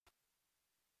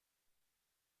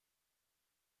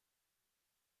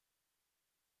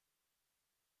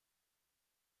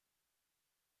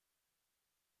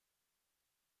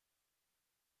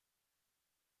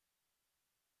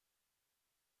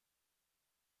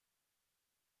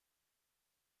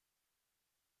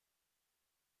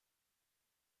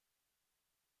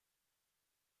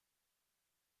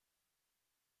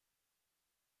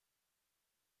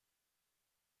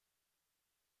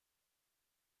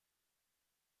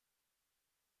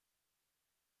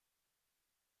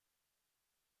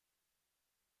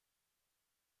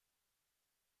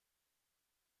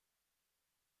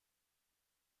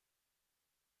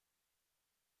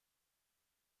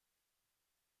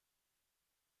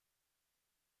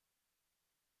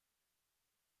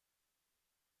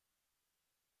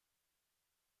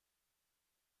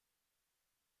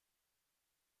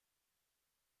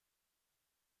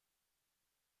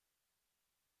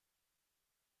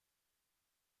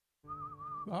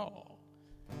Oh.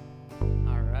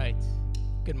 All right.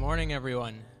 Good morning,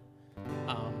 everyone.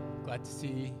 Glad to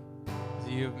see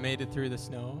you've made it through the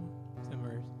snow. Some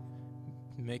are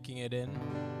making it in.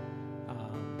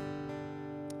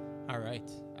 All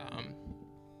right.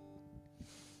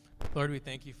 Lord, we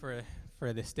thank you for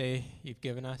this day you've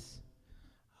given us.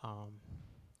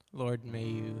 Lord, may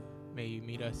you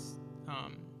meet us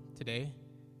today,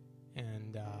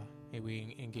 and may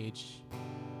we engage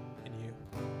in you.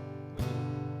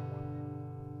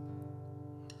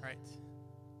 All right.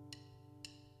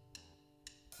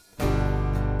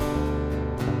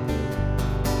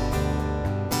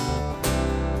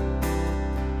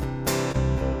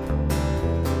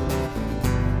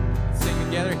 Let's sing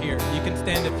together here. You can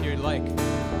stand if you'd like.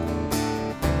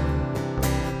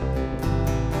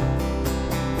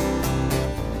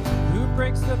 Who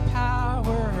breaks the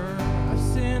power of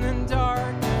sin and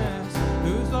darkness?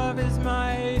 Whose love is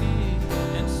mighty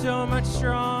and so much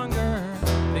stronger?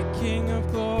 The King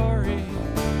of glory,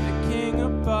 the King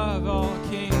above all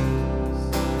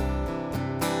kings.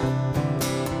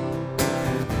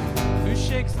 Who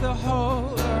shakes the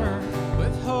whole earth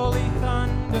with holy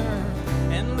thunder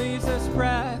and leaves us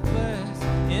breathless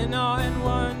in awe and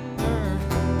wonder.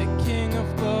 The King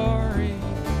of glory,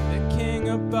 the King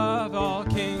above all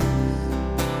kings.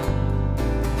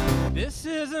 This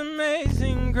is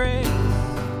amazing grace.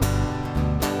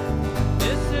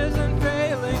 This is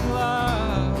unfailing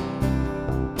love.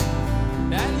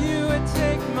 That you would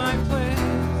take my place.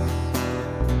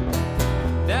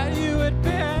 That you would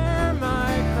bear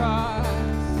my cross.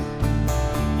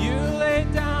 You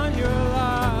laid down your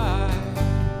life.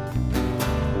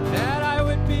 That I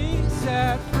would be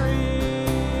set free.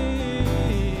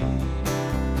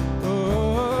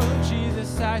 Oh,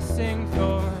 Jesus, I sing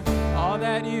for all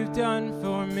that you've done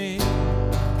for me.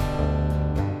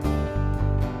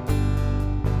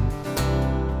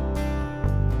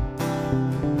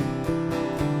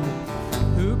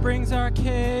 Who brings our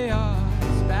chaos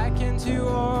back into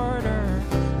order?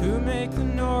 Who makes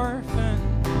an orphan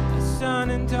a son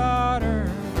and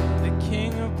daughter? The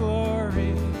King of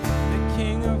glory, the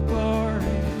King of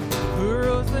glory. Who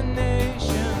rules the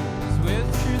nations with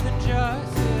truth and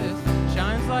justice,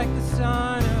 shines like the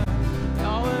sun of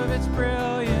all of its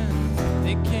brilliance.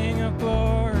 The King of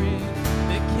glory,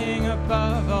 the King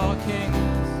above all kings.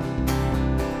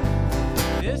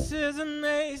 This is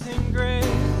amazing grace.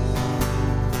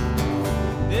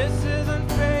 This is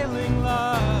unfailing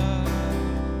love.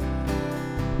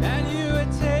 That you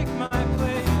would take my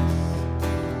place.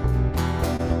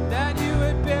 That you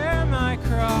would bear my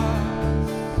cross.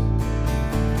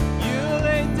 You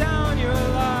laid down your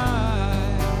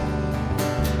life.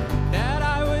 That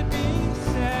I would be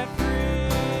set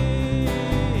free.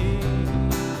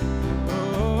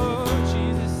 Oh,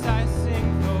 Jesus, I sing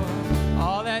for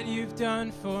all that you've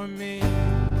done for me.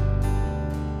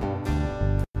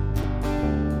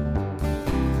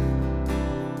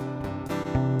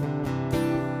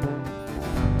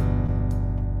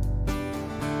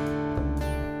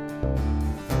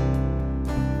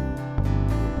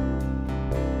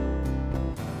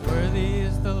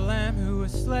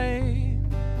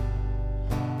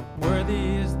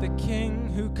 Worthy is the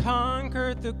King who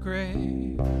conquered the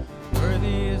grave.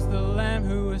 Worthy is the Lamb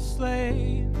who was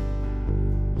slain.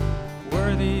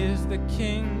 Worthy is the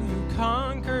King who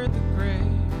conquered the grave.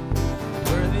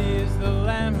 Worthy is the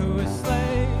Lamb who was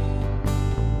slain.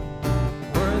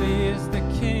 Worthy is the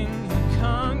King who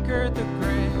conquered the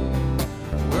grave.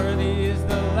 Worthy is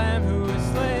the Lamb who was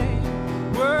slain.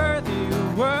 Worthy,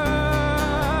 worthy.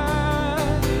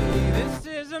 This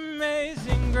is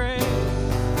amazing grace.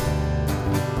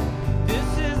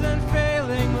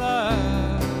 Unfailing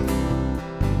love,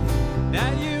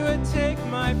 that you would take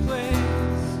my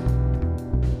place,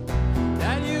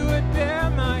 that you would bear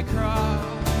my cross,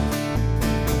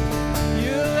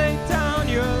 you laid down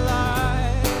your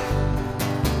life,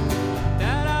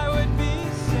 that I would be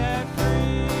set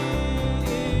free.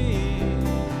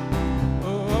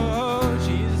 Oh,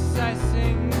 Jesus, I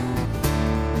sing,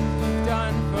 you've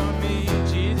done for me.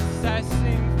 Jesus, I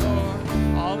sing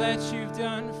for all that you've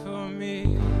done for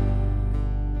me.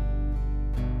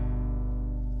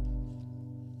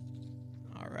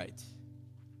 Right.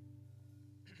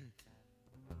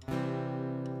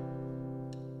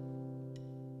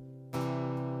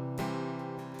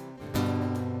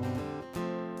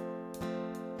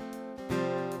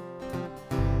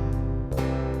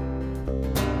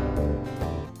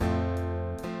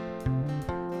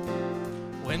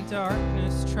 When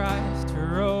darkness tries to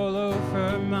roll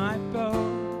over my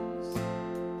bones,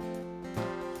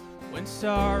 when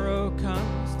sorrow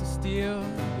comes to steal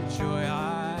the joy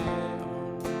I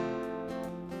own,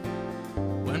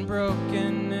 when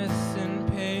brokenness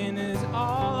and pain is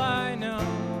all I know,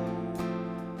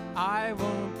 I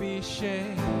won't be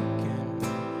shaken,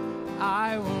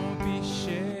 I won't be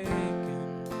shaken.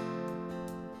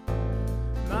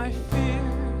 My fear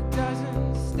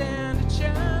doesn't stand a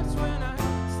chance when I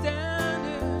stand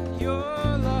in your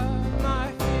love.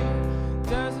 My fear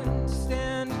doesn't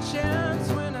stand a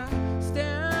chance when I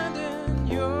stand in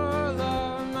your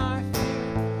love. My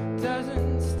fear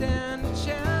doesn't stand a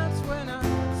chance when I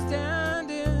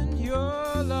stand in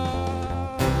your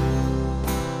love.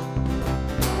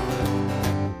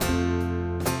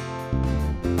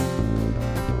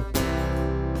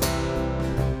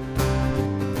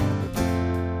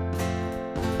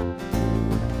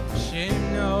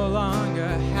 Shame no longer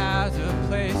has a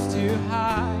place to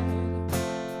hide.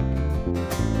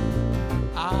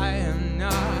 I am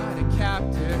not a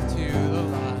captive to the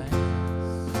lies.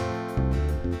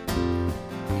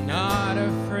 I'm not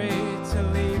afraid to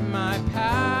leave my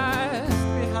past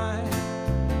behind.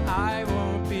 I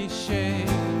won't be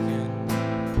shaken,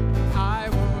 I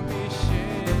won't be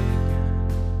shaken.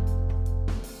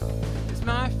 'Cause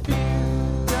my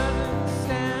fear doesn't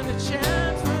stand a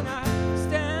chance when I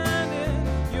stand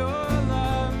in your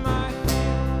love. My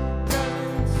fear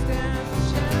doesn't stand a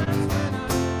chance when I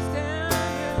stand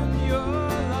in your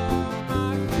love.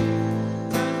 My fear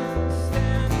doesn't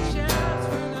stand a chance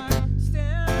when I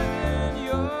stand in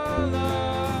your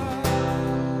love.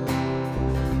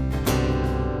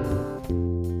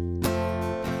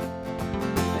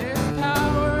 There's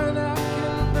power that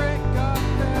can break up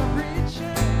every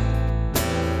chain.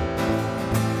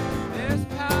 There's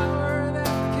power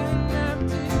that can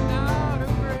empty out a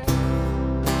grave.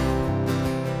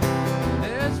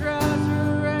 There's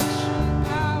resurrection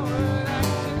power that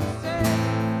can save.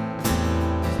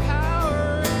 There's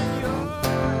power in your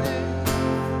name,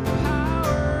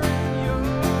 power in your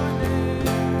name.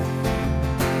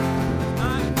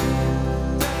 My fear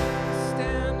doesn't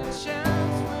stand a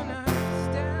chance when I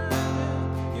stand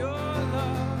in your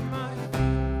love. My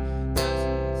fear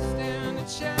doesn't stand a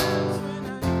chance when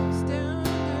I stand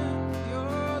in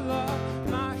your love.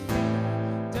 My fear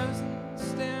doesn't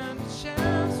stand a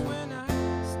chance when I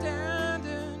stand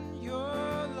in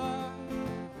your love.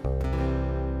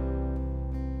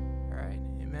 All right,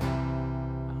 amen.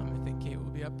 I think Kate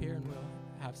will be up here and we'll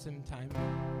have some time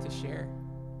to share.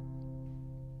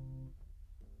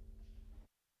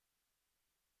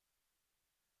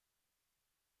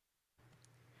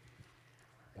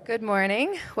 Good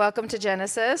morning. Welcome to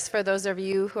Genesis for those of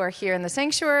you who are here in the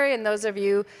sanctuary and those of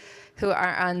you who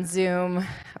are on Zoom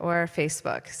or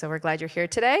Facebook. So we're glad you're here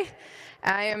today.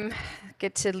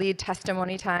 Get to lead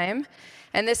testimony time.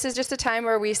 And this is just a time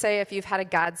where we say if you've had a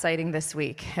God sighting this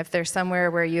week, if there's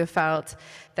somewhere where you felt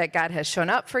that God has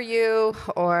shown up for you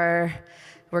or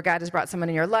where God has brought someone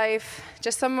in your life,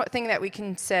 just something that we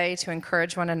can say to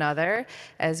encourage one another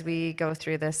as we go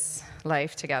through this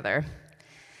life together.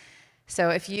 So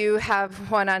if you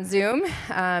have one on Zoom,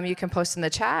 you can post in the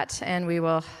chat and we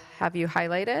will have you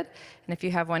highlighted. And if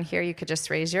you have one here, you could just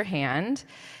raise your hand.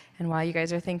 And while you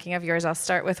guys are thinking of yours, I'll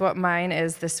start with what mine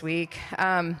is this week.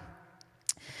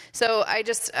 So a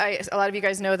lot of you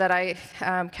guys know that I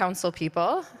counsel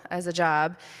people as a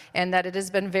job, and that it has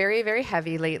been very, very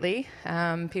heavy lately.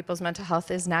 People's mental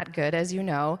health is not good, as you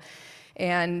know.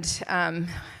 And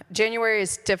January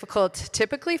is difficult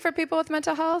typically for people with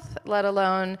mental health, let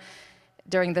alone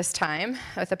during this time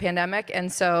with the pandemic.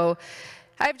 And so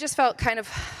I've just felt kind of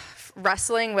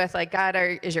wrestling with, like, God,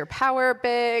 is your power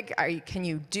big? Can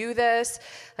you do this?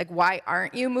 Like, why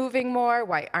aren't you moving more?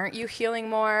 Why aren't you healing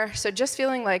more? So just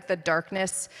feeling like the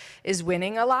darkness is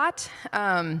winning a lot.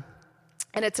 And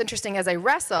it's interesting, as I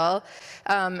wrestle,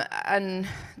 on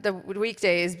the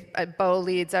weekdays, Bo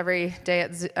leads every day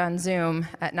on Zoom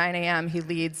at 9 a.m. He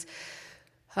leads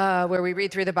where we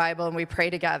read through the Bible and we pray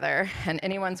together, and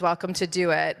anyone's welcome to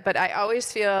do it. But I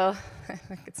always feel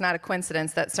it's not a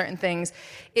coincidence that certain things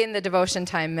in the devotion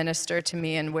time minister to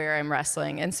me and where I'm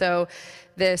wrestling. And so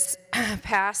this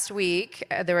past week,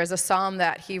 there was a psalm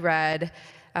that he read,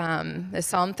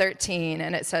 Psalm 13,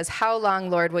 and it says, "How long,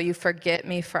 Lord, will you forget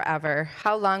me forever?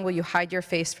 How long will you hide your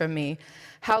face from me?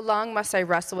 How long must I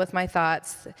wrestle with my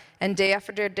thoughts and day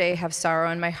after day have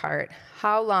sorrow in my heart?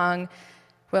 How long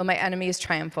will my enemies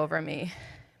triumph over me?"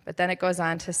 But then it goes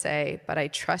on to say, "But I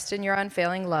trust in your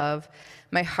unfailing love.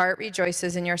 My heart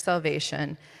rejoices in your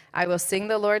salvation. I will sing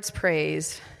the Lord's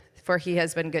praise, for he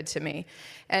has been good to me."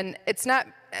 And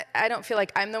I don't feel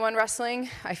like I'm the one wrestling.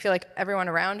 I feel like everyone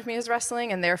around me is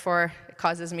wrestling, and therefore it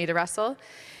causes me to wrestle.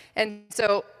 And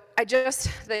so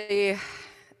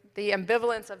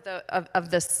ambivalence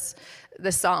of this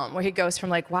psalm, where he goes from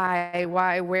like, why,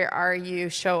 where are you,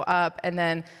 show up, and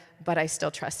then, but I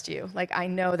still trust you. Like, I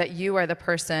know that you are the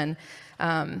person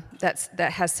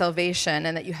that has salvation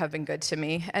and that you have been good to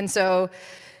me. And so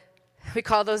we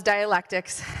call those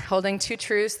dialectics, holding two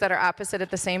truths that are opposite at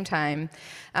the same time.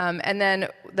 And then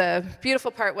the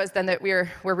beautiful part was then that we're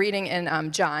reading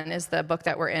in John, is the book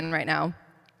that we're in right now.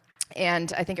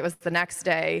 And I think it was the next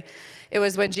day, it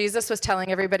was when Jesus was telling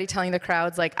the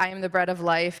crowds, like, I am the bread of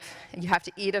life. You have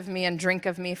to eat of me and drink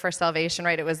of me for salvation,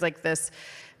 right? It was like this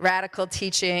radical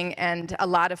teaching, and a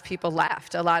lot of people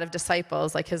left. A lot of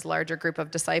disciples, like his larger group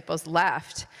of disciples,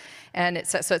 left. And it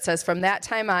says, from that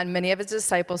time on, many of his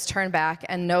disciples turned back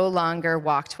and no longer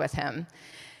walked with him.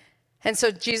 And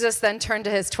so Jesus then turned to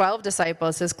his 12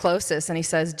 disciples, his closest, and he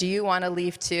says, do you want to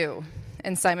leave too?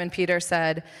 And Simon Peter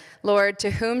said, Lord, to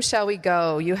whom shall we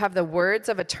go? You have the words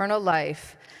of eternal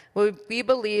life. We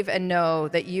believe and know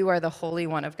that you are the Holy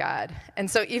One of God.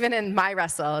 And so even in my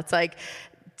wrestle, it's like,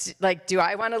 do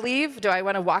I want to leave? Do I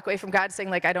want to walk away from God, saying,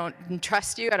 like, I don't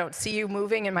trust you, I don't see you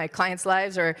moving in my clients'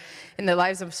 lives or in the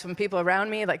lives of some people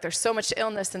around me? Like, there's so much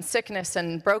illness and sickness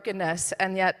and brokenness,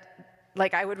 and yet,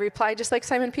 like, I would reply just like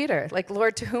Simon Peter, like,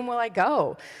 Lord, to whom will I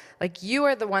go? Like, you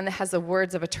are the one that has the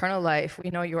words of eternal life. We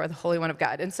know you are the Holy One of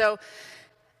God. And so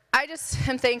I just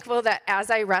am thankful that as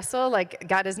I wrestle, like,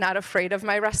 God is not afraid of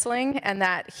my wrestling, and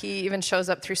that he even shows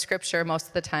up through Scripture most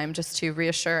of the time just to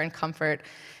reassure and comfort.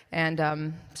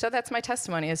 And so that's my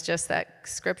testimony, is just that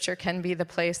Scripture can be the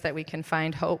place that we can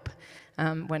find hope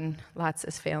when lots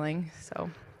is failing. So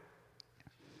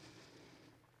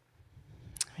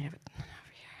we have it over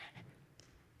here.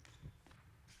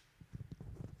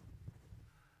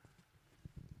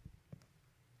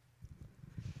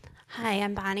 Hi,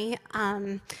 I'm Bonnie.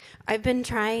 I've been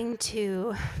trying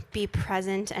to be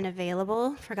present and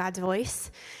available for God's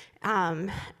voice.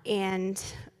 And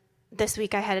this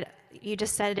week you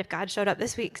just said if God showed up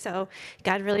this week, so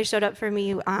God really showed up for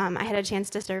me. I had a chance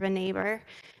to serve a neighbor,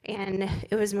 and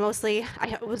it was mostly,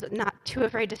 I was not too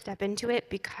afraid to step into it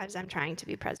because I'm trying to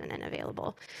be present and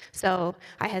available. So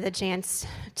I had the chance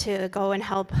to go and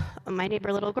help my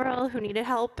neighbor little girl who needed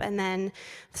help, and then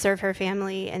serve her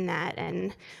family in that.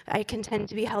 And I can tend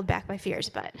to be held back by fears,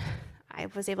 but I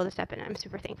was able to step in, and I'm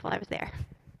super thankful I was there.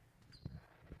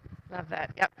 Love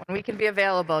that. Yep, when we can be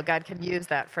available, God can use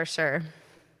that for sure.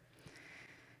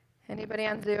 Anybody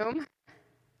on Zoom?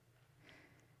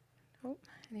 Oh,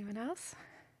 anyone else?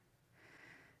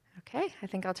 Okay, I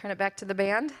think I'll turn it back to the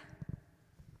band.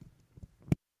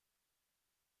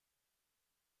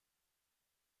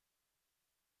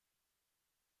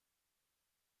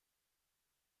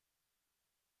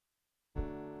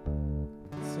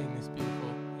 Sing this beautiful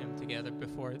hymn together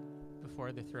before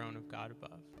the throne of God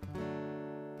above.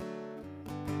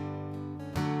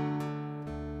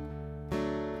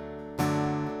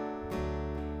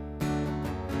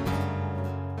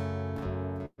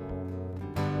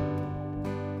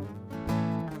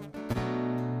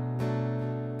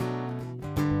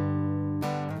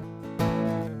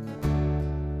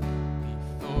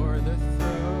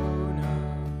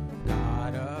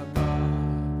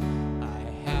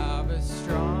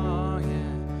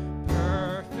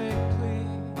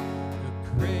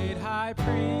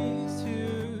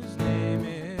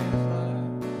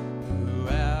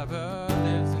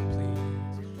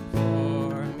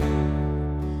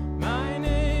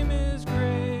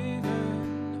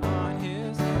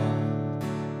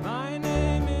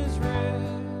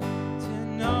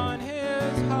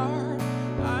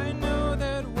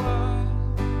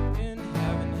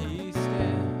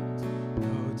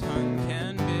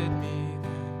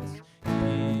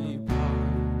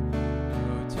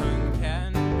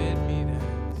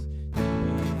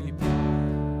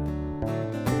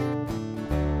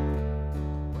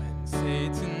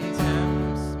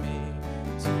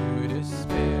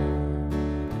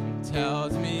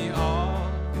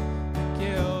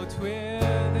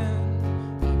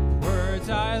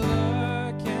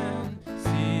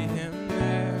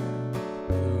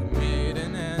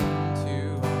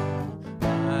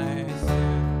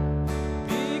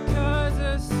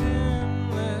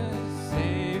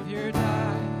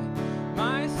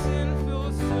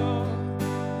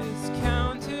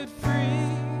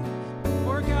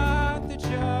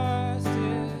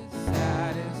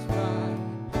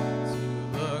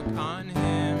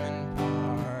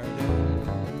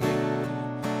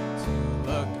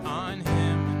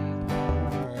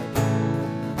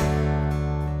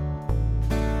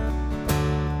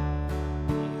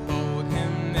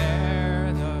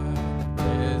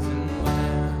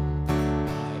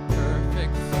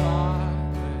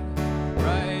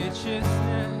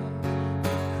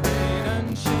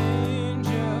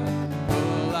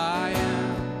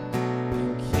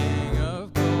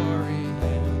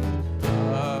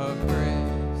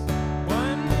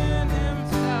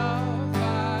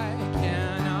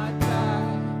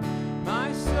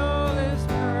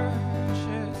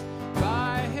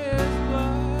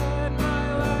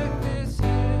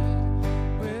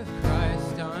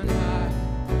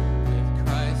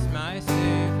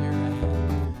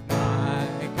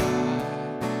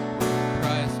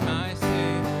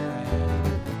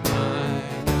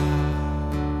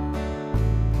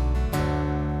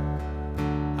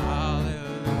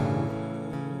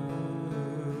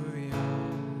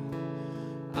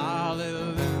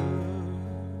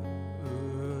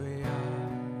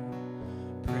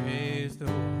 praise the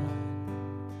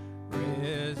one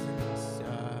risen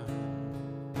Son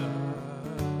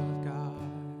of God.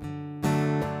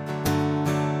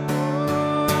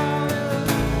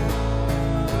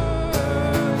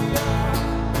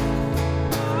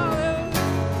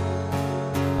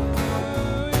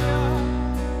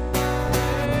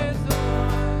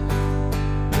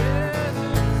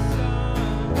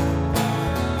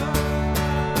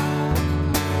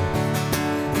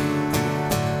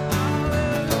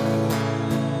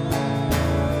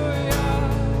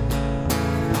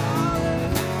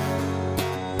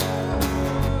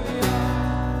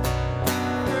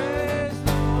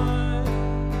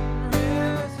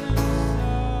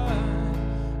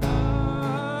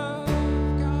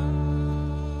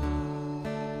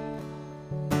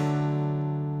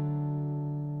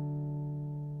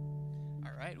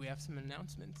 We have some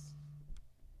announcements.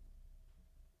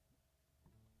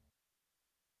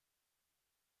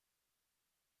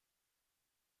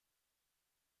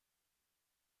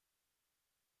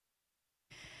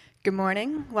 Good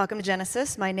morning. Welcome to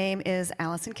Genesis. My name is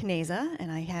Allison Caneza,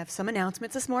 and I have some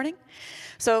announcements this morning.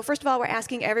 So first of all, we're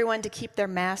asking everyone to keep their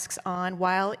masks on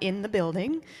while in the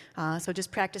building. So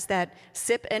just practice that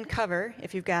sip and cover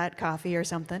if you've got coffee or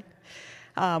something.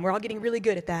 We're all getting really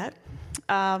good at that.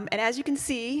 And as you can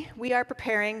see, we are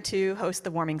preparing to host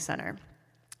the Warming Center.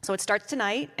 So it starts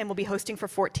tonight, and we'll be hosting for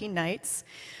 14 nights.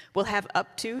 We'll have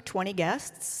up to 20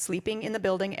 guests sleeping in the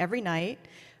building every night.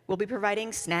 We'll be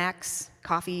providing snacks,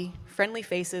 coffee, friendly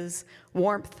faces,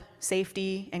 warmth,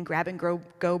 safety, and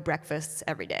grab-and-go breakfasts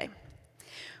every day.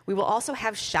 We will also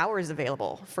have showers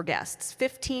available for guests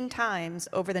 15 times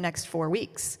over the next 4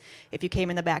 weeks. If you came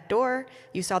in the back door,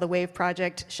 you saw the Wave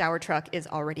Project shower truck is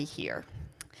already here.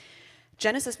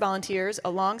 Genesis volunteers,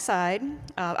 alongside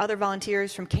other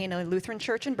volunteers from Cana Lutheran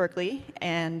Church in Berkeley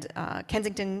and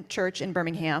Kensington Church in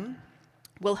Birmingham,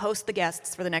 will host the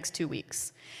guests for the next 2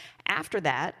 weeks. After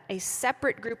that, a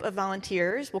separate group of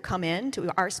volunteers will come in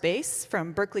to our space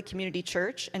from Berkeley Community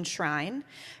Church and Shrine,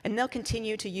 and they'll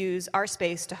continue to use our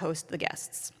space to host the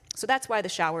guests. So that's why the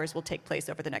showers will take place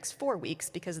over the next 4 weeks,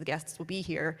 because the guests will be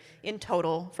here in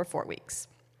total for 4 weeks.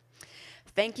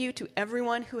 Thank you to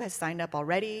everyone who has signed up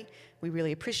already. We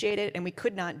really appreciate it, and we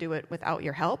could not do it without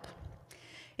your help.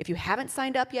 If you haven't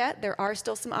signed up yet, there are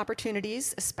still some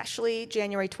opportunities, especially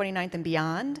January 29th and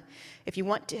beyond. If you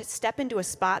want to step into a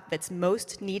spot that's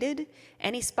most needed,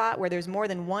 any spot where there's more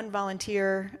than one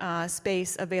volunteer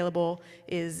space available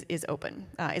is open,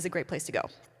 is a great place to go.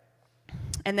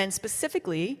 And then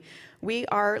specifically, we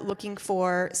are looking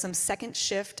for some second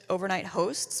shift overnight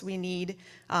hosts. We need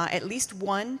at least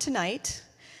one tonight,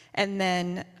 and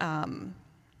then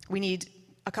we need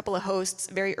a couple of hosts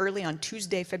very early on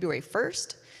Tuesday, February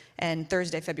 1st, and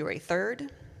Thursday, February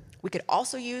 3rd. We could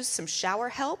also use some shower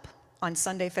help on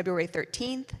Sunday, February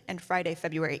 13th, and Friday,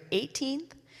 February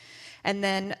 18th. And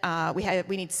then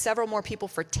we need several more people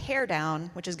for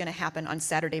teardown, which is going to happen on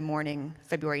Saturday morning,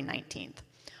 February 19th.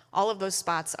 All of those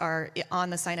spots are on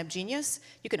the Sign Up Genius.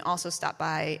 You can also stop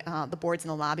by the boards in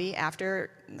the lobby after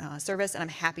service, and I'm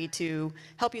happy to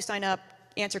help you sign up,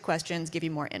 answer questions, give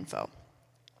you more info.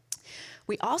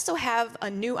 We also have a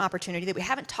new opportunity that we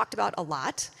haven't talked about a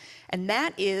lot, and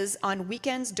that is on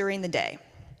weekends during the day.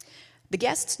 The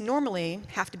guests normally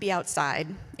have to be outside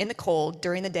in the cold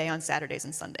during the day on Saturdays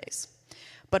and Sundays.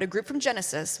 But a group from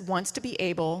Genesis wants to be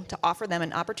able to offer them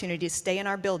an opportunity to stay in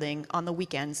our building on the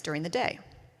weekends during the day.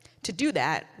 To do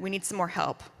that, we need some more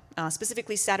help,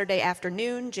 specifically Saturday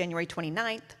afternoon, January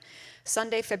 29th,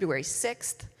 Sunday, February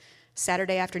 6th,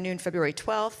 Saturday afternoon, February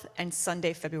 12th, and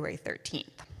Sunday, February 13th.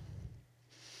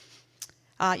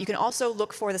 You can also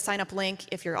look for the sign-up link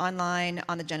if you're online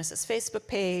on the Genesis Facebook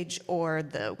page or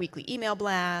the weekly email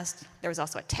blast. There was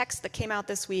also a text that came out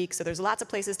this week, so there's lots of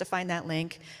places to find that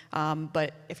link.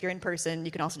 But if you're in person,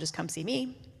 you can also just come see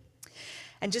me.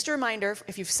 And just a reminder,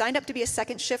 if you've signed up to be a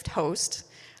second shift host,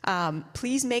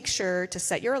 please make sure to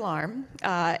set your alarm.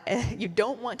 You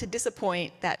don't want to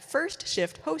disappoint that first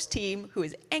shift host team who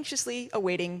is anxiously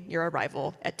awaiting your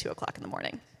arrival at 2 o'clock in the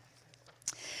morning.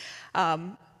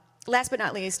 Last but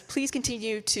not least, please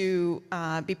continue to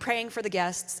be praying for the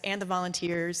guests and the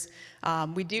volunteers.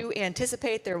 We do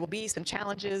anticipate there will be some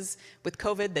challenges with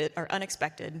COVID that are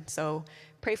unexpected. So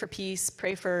pray for peace,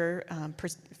 pray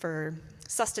for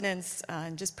sustenance,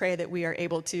 and just pray that we are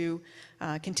able to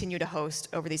continue to host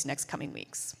over these next coming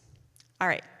weeks. All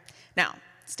right, now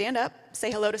stand up,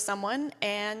 say hello to someone,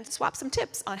 and swap some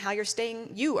tips on how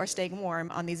you are staying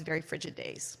warm on these very frigid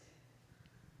days.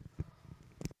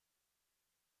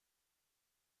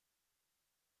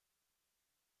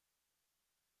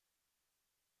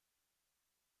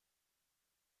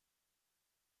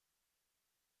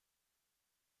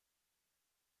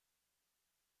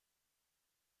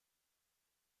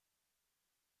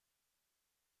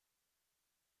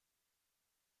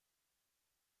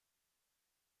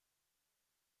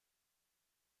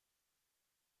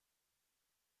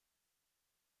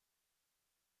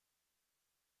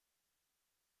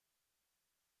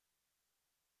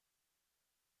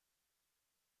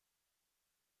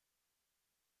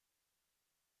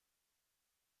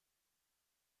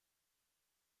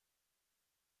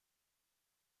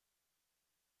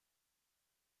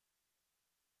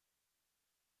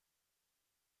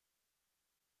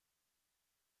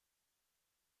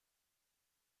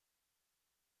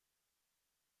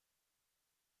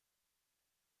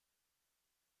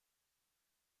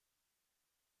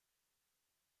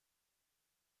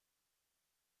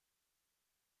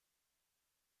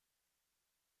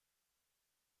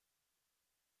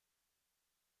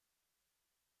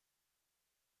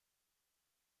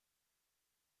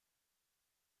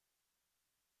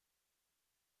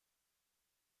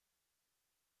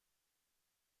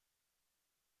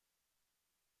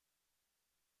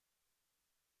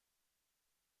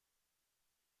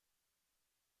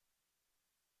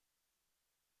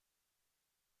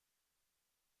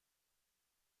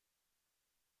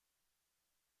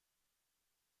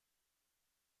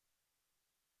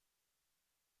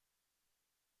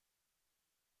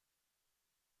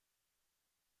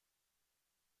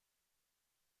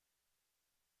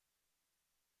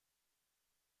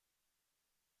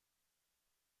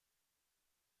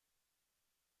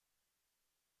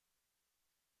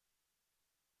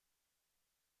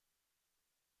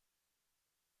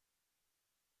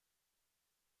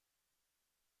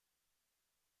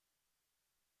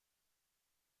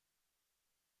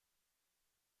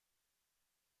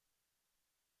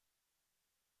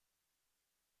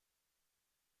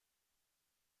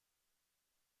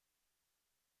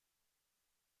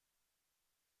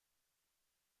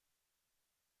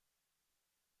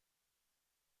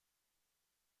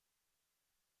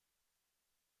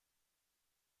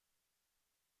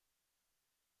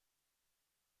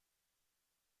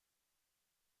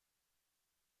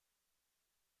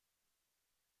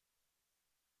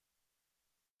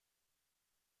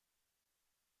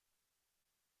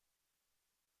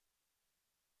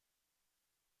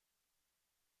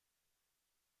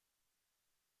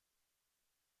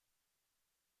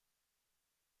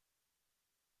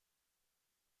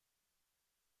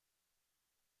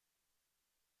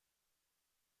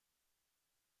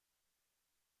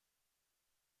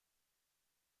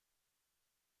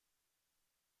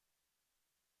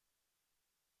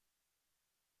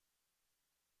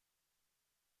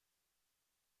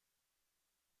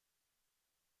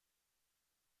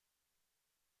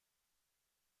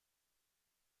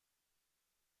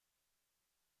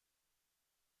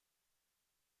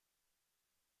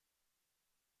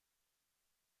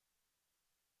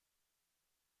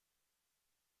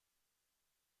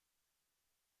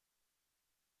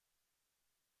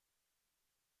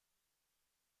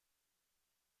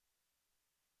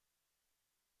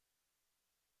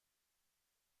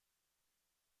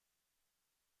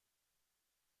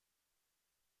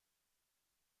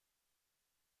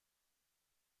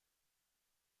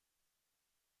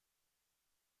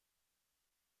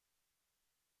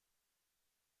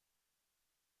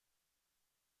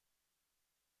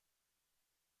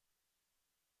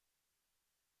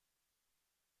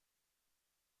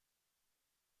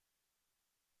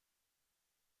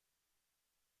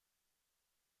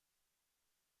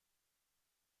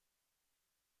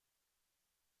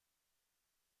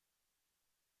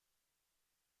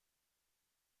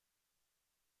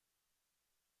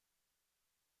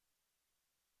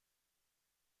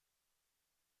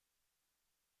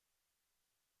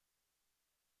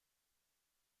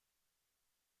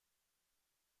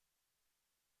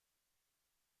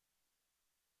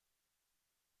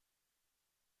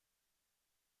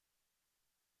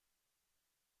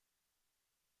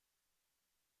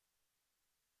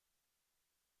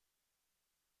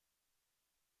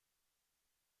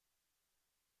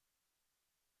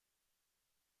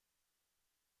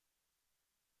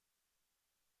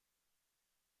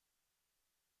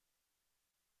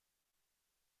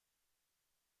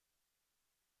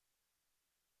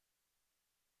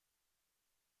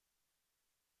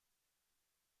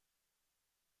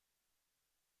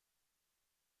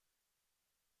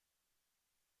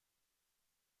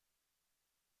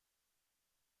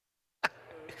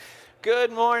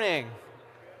 Good morning.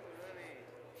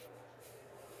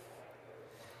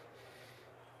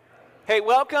 Hey,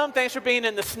 welcome. Thanks for being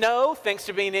in the snow. Thanks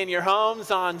for being in your homes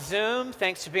on Zoom.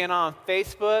 Thanks for being on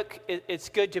Facebook. It's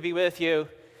good to be with you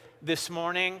this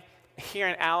morning.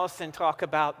 Hearing Allison talk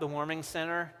about the Warming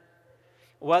Center,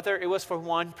 whether it was for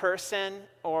one person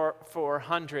or for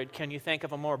 100, can you think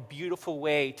of a more beautiful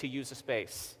way to use a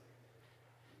space?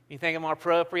 You think of a more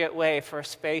appropriate way for a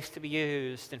space to be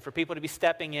used and for people to be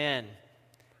stepping in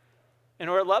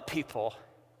order to love people,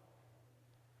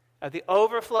 at the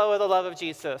overflow of the love of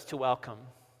Jesus to welcome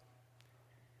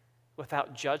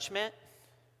without judgment,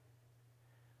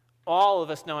 all of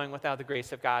us knowing without the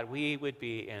grace of God, we would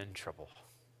be in trouble.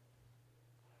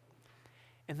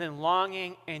 And then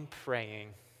longing and praying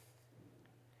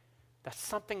that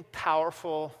something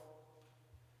powerful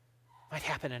might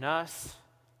happen in us,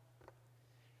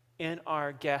 in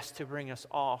our guests, to bring us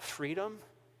all freedom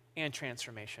and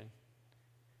transformation.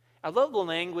 I love the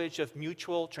language of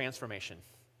mutual transformation,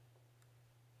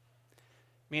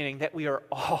 meaning that we are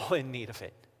all in need of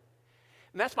it.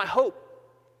 And that's my hope,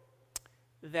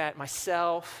 that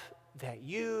myself, that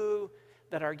you,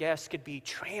 that our guests could be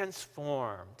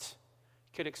transformed,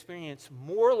 could experience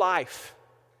more life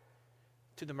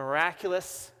to the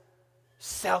miraculous,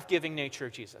 self-giving nature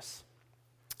of Jesus.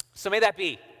 So may that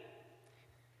be.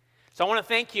 So I want to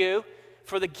thank you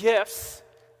for the gifts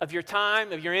of your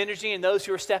time, of your energy, and those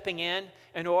who are stepping in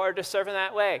order to serve in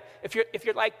that way. If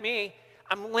you're like me,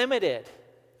 I'm limited.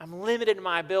 I'm limited in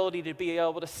my ability to be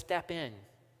able to step in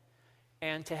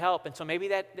and to help. And so maybe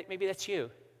that's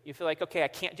you. You feel like, okay, I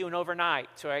can't do an overnight,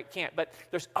 so I can't. But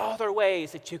there's other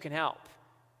ways that you can help.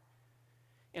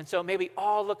 And so maybe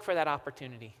all look for that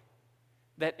opportunity,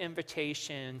 that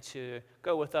invitation to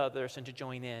go with others and to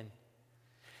join in.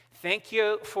 Thank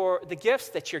you for the gifts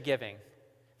that you're giving.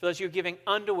 For those of you who are giving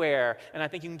underwear, and I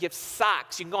think you can give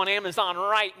socks. You can go on Amazon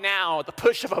right now at the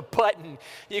push of a button.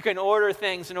 You can order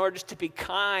things in order just to be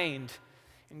kind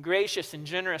and gracious and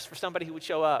generous for somebody who would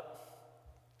show up.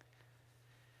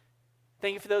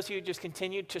 Thank you for those of you who just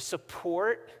continue to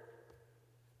support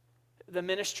the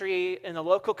ministry in the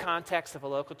local context of a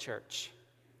local church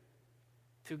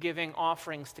through giving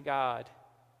offerings to God,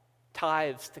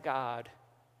 tithes to God,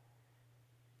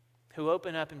 who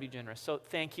open up and be generous. So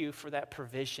thank you for that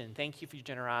provision. Thank you for your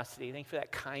generosity. Thank you for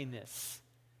that kindness.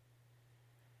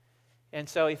 And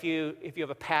so if you have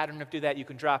a pattern of do that, you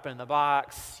can drop it in the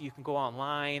box. You can go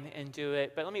online and do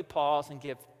it. But let me pause and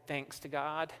give thanks to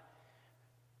God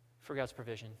for God's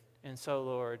provision. And so,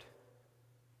 Lord,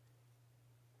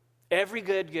 every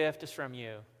good gift is from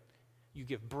you. You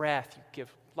give breath, you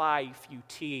give life, you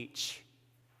teach.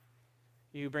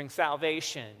 You bring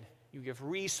salvation. You give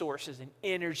resources and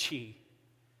energy.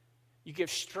 You give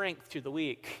strength to the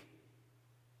weak.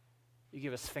 You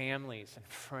give us families and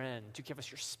friends. You give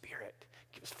us your spirit.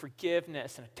 You give us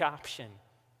forgiveness and adoption.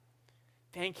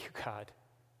 Thank you, God.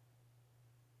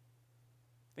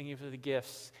 Thank you for the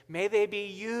gifts. May they be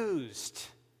used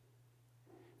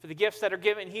for the gifts that are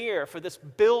given here, for this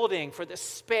building, for this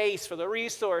space, for the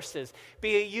resources.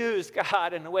 Be used,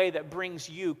 God, in a way that brings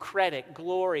you credit,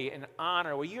 glory, and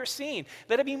honor. Where you're seen,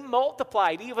 let it be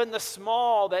multiplied, even the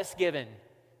small that's given.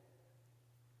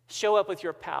 Show up with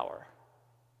your power.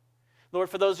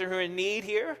 Lord, for those who are in need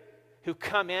here, who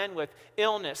come in with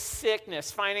illness,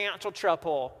 sickness, financial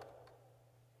trouble,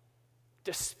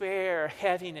 despair,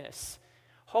 heaviness,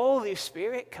 Holy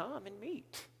Spirit, come and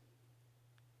meet.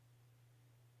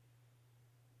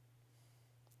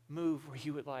 Move where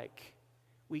you would like.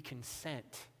 We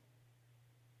consent.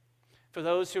 For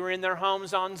those who are in their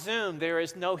homes on Zoom, there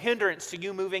is no hindrance to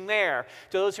you moving there.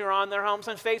 To those who are on their homes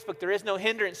on Facebook, there is no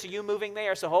hindrance to you moving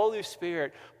there. So Holy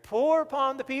Spirit, pour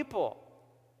upon the people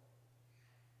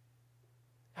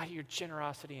out of your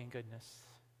generosity and goodness.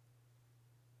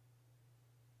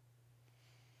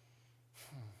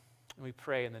 And we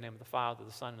pray in the name of the Father,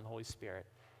 the Son, and the Holy Spirit.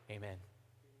 Amen.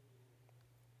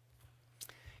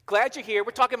 Glad you're here.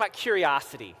 We're talking about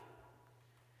curiosity.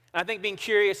 And I think being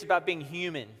curious about being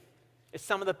human is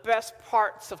some of the best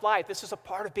parts of life. This is a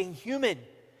part of being human.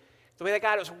 The way that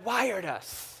God has wired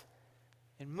us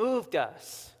and moved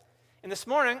us. And this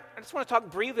morning, I just want to talk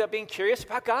briefly about being curious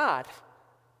about God.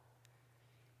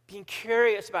 Being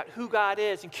curious about who God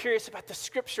is and curious about the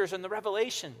scriptures and the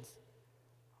revelations.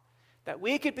 That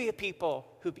we could be a people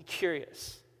who be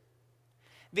curious.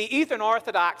 The Eastern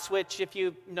Orthodox, which if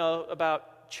you know about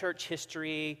church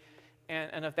history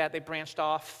and of that, they branched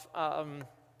off.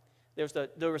 There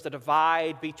was a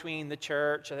divide between the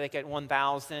church, I think at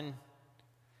 1000.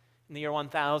 In the year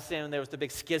 1000, there was the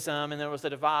big schism and there was a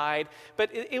divide. But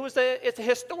it's a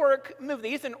historic move. The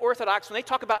Eastern Orthodox, when they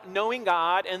talk about knowing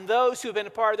God and those who have been a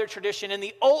part of their tradition and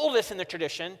the oldest in the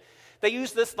tradition, they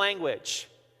use this language.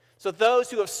 So those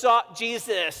who have sought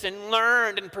Jesus and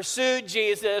learned and pursued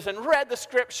Jesus and read the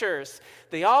scriptures,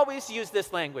 they always use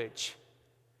this language.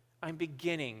 I'm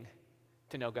beginning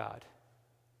to know God.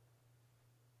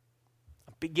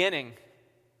 I'm beginning.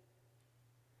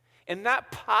 And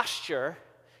that posture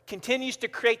continues to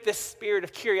create this spirit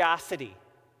of curiosity,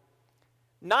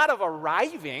 not of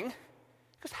arriving,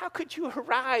 because how could you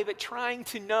arrive at trying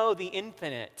to know the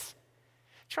infinite,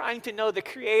 trying to know the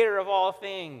creator of all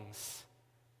things?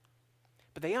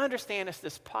 But they understand it's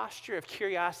this posture of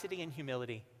curiosity and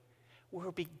humility.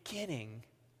 We're beginning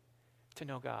to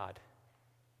know God,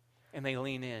 and they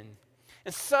lean in.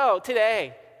 And so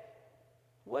today,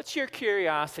 what's your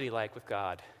curiosity like with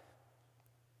God?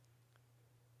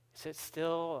 Is it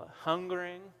still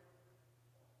hungering?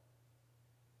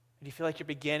 Do you feel like you're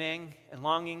beginning and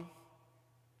longing?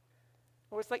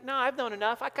 Or it's like, no, I've known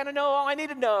enough. I kind of know all I need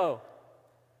to know.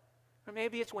 Or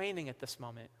maybe it's waning at this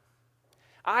moment.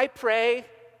 I pray,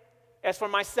 as for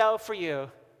myself, for you,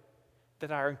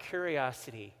 that our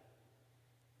curiosity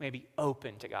may be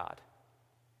open to God.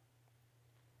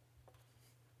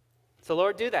 So,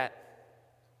 Lord, do that.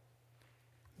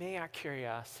 May our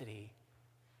curiosity,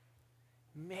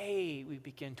 may we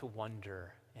begin to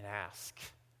wonder and ask.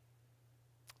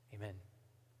 Amen.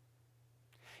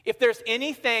 If there's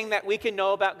anything that we can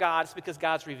know about God, it's because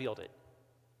God's revealed it.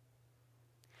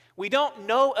 We don't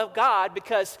know of God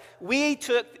because we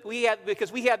have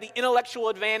the intellectual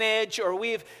advantage or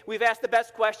we've asked the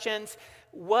best questions.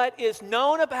 What is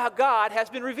known about God has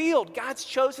been revealed. God's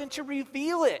chosen to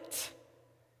reveal it.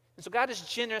 And so God is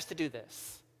generous to do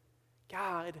this.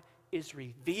 God is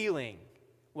revealing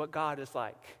what God is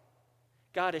like.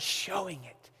 God is showing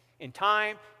it in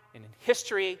time and in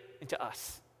history and to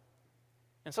us.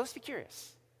 And so let's be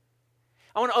curious.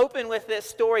 I want to open with this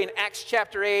story in Acts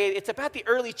chapter 8. It's about the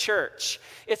early church.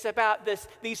 It's about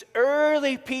these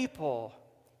early people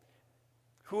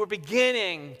who were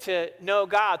beginning to know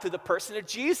God through the person of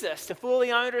Jesus, to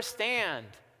fully understand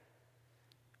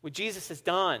what Jesus has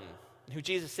done and who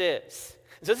Jesus is.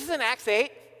 And so this is in Acts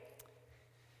 8.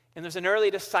 And there's an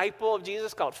early disciple of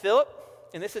Jesus called Philip.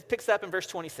 And this picks up in verse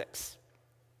 26.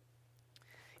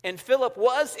 And Philip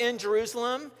was in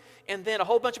Jerusalem, and then a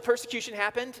whole bunch of persecution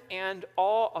happened, and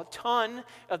a ton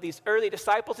of these early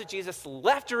disciples of Jesus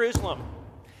left Jerusalem.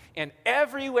 And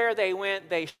everywhere they went,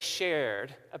 they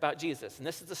shared about Jesus. And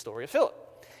this is the story of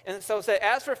Philip. And so it said,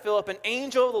 as for Philip, an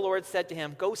angel of the Lord said to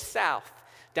him, go south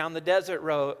down the desert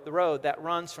road, the road that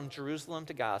runs from Jerusalem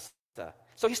to Gaza.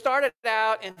 So he started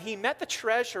out, and he met the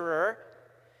treasurer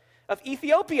of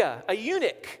Ethiopia, a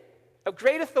eunuch of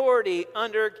great authority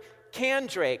under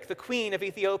Candace, the queen of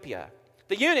Ethiopia.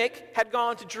 The eunuch had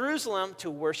gone to Jerusalem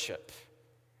to worship,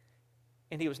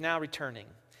 and he was now returning.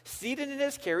 Seated in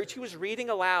his carriage, he was reading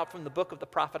aloud from the book of the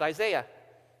prophet Isaiah.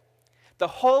 The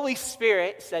Holy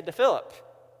Spirit said to Philip,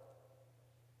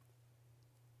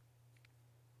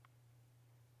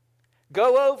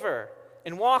 go over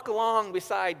and walk along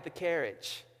beside the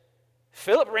carriage.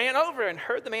 Philip ran over and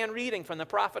heard the man reading from the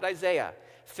prophet Isaiah.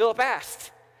 Philip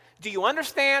asked, do you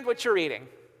understand what you're reading?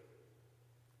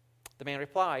 The man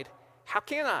replied, how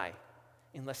can I,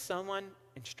 unless someone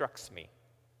instructs me?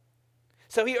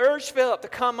 So he urged Philip to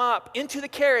come up into the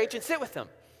carriage and sit with him.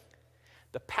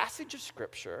 The passage of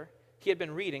scripture he had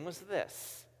been reading was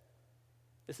this.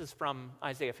 This is from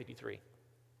Isaiah 53.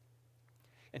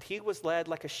 And he was led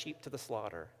like a sheep to the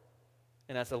slaughter,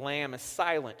 and as a lamb is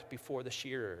silent before the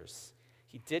shearers,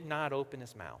 he did not open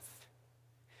his mouth.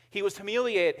 He was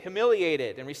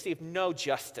humiliated and received no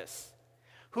justice.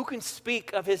 Who can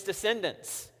speak of his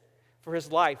descendants? For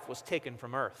his life was taken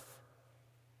from earth.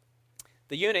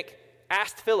 The eunuch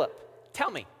asked Philip, tell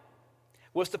me,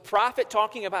 was the prophet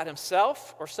talking about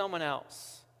himself or someone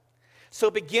else?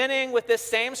 So beginning with this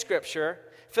same scripture,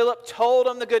 Philip told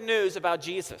him the good news about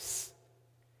Jesus.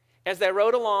 As they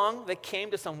rode along, they came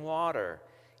to some water,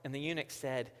 and the eunuch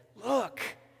said, look,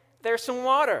 there's some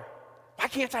water. Why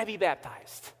can't I be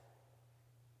baptized?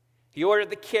 He ordered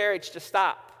the carriage to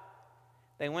stop.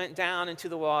 They went down into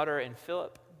the water, and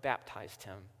Philip baptized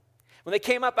him. When they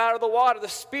came up out of the water, the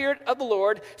Spirit of the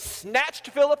Lord snatched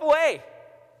Philip away.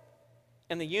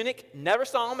 And the eunuch never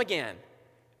saw him again,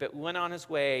 but went on his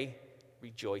way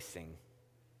rejoicing.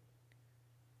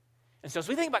 And so as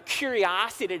we think about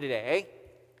curiosity today,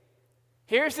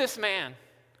 here's this man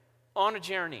on a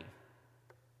journey.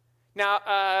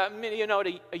 Now, you know what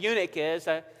a eunuch is.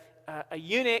 A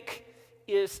eunuch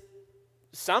is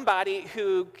somebody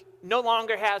who no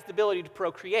longer has the ability to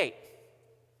procreate,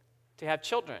 to have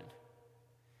children,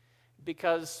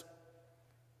 because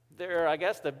I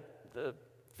guess the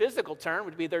physical term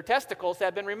would be their testicles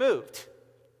have been removed.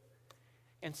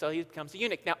 And so he becomes a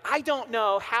eunuch. Now, I don't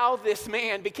know how this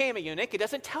man became a eunuch. It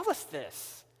doesn't tell us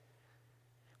this.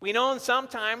 We know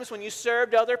sometimes when you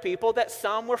served other people that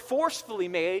some were forcefully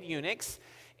made eunuchs,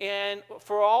 and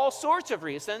for all sorts of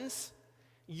reasons,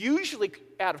 usually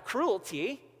out of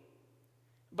cruelty,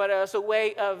 but as a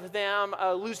way of them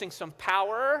losing some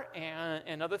power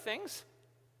and other things.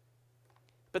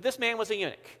 But this man was a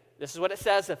eunuch. This is what it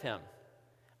says of him.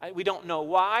 We don't know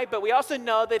why, but we also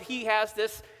know that he has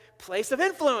this place of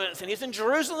influence, and he's in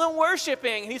Jerusalem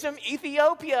worshiping, and he's in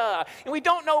Ethiopia, and we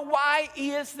don't know why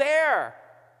he is there.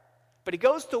 But he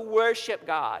goes to worship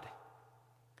God.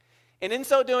 And in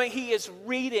so doing, he is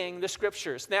reading the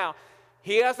scriptures. Now,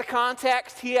 he has a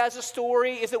context, he has a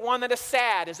story. Is it one that is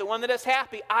sad? Is it one that is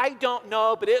happy? I don't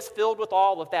know, but it's filled with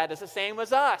all of that. It's the same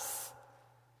as us.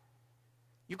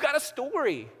 You've got a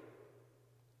story.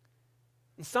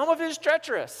 And some of it is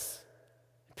treacherous,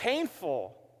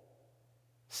 painful,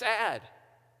 sad.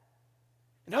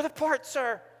 And other parts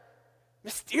are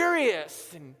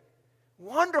mysterious and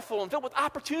wonderful and filled with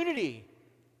opportunity.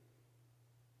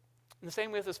 And the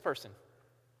same with this person.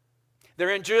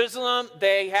 They're in Jerusalem,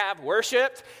 they have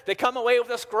worshiped, they come away with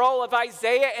a scroll of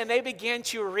Isaiah and they begin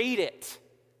to read it.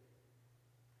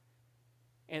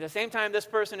 And at the same time this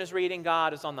person is reading,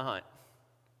 God is on the hunt.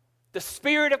 The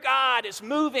Spirit of God is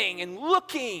moving and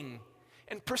looking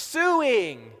and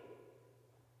pursuing.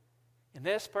 And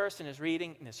this person is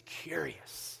reading and is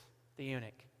curious, the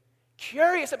eunuch.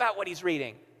 Curious about what he's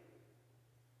reading.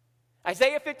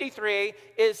 Isaiah 53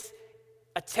 is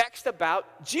a text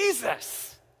about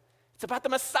Jesus. It's about the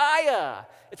Messiah.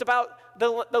 It's about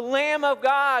the Lamb of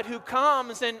God who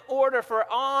comes in order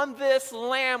for on this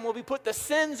Lamb will be put the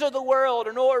sins of the world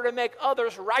in order to make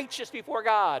others righteous before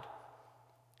God.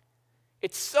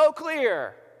 It's so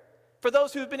clear for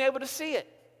those who have been able to see it.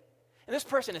 And this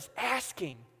person is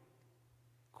asking,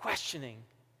 questioning,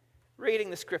 reading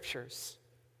the scriptures.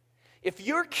 If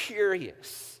you're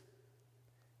curious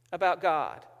about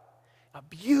God, a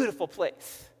beautiful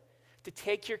place to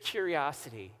take your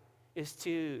curiosity is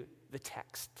to the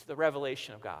text, the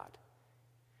revelation of God.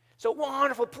 It's a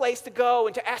wonderful place to go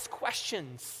and to ask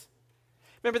questions.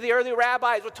 Remember, the early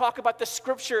rabbis would talk about the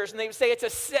scriptures, and they would say it's a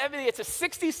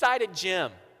 60-sided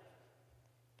gem.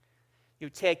 You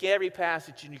would take every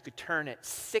passage and you could turn it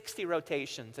 60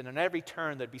 rotations, and on every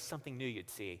turn there'd be something new you'd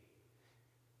see.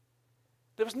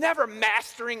 There was never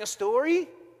mastering a story.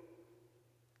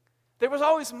 There was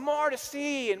always more to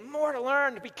see and more to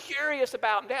learn, to be curious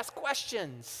about and to ask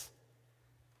questions.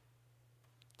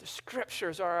 The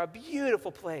scriptures are a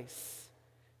beautiful place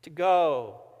to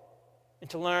go and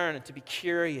to learn and to be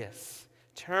curious,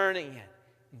 turning it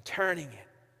and turning it.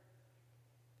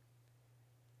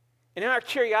 And in our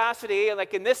curiosity,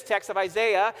 like in this text of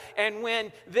Isaiah, and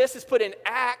when this is put in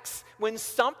Acts, when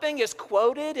something is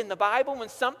quoted in the Bible,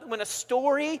 when a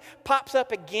story pops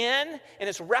up again and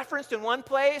is referenced in one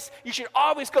place, you should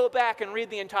always go back and read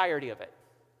the entirety of it.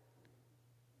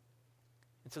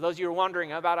 And so those of you who are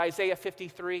wondering about Isaiah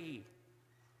 53,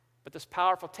 but this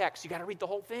powerful text, you got to read the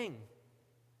whole thing.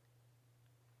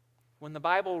 When the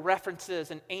Bible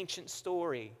references an ancient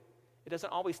story, it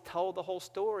doesn't always tell the whole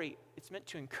story. It's meant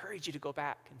to encourage you to go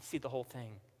back and see the whole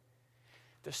thing.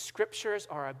 The scriptures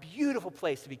are a beautiful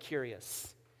place to be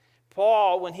curious.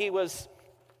 Paul, when he was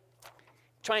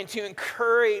trying to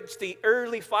encourage the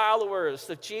early followers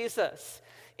of Jesus,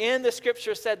 in the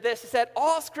scripture said this. He said,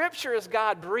 all scripture is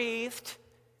God-breathed,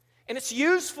 and it's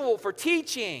useful for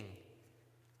teaching,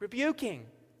 rebuking,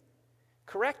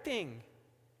 correcting,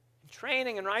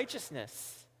 training in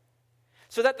righteousness,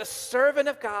 so that the servant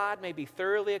of God may be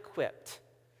thoroughly equipped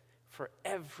for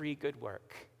every good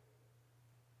work.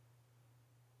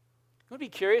 You want to be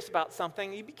curious about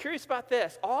something? You'd be curious about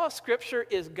this. All Scripture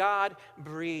is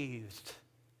God-breathed.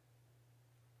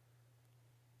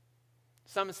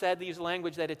 Some said they use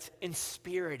language that it's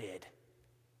inspirited,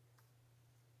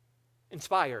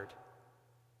 inspired,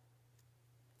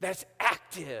 that's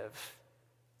active.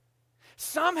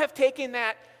 Some have taken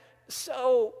that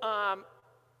so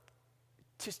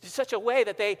to such a way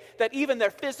that even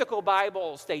their physical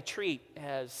Bibles they treat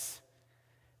as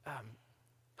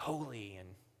holy, and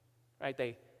right,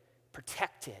 they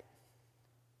protect it.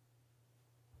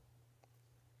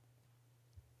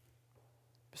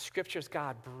 The Scripture is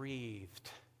God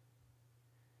breathed.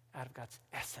 Out of God's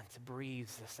essence,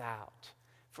 breathes this out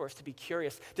for us to be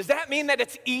curious. Does that mean that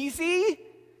it's easy?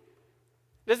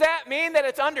 Does that mean that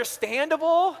it's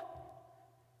understandable?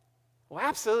 Well,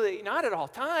 absolutely not at all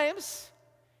times.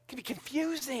 It can be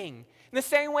confusing. In the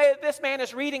same way that this man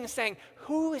is reading and saying,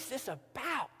 who is this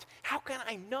about? How can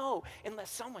I know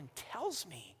unless someone tells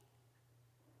me?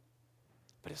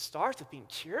 But it starts with being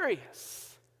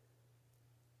curious.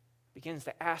 Begins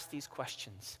to ask these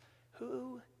questions.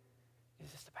 Who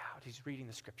is this about? He's reading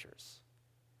the scriptures.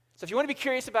 So if you want to be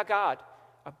curious about God,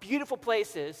 a beautiful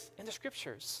place is in the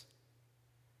scriptures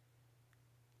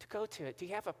to go to it. Do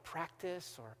you have a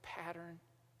practice or a pattern?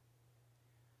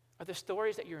 Are there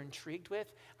stories that you're intrigued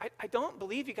with? I don't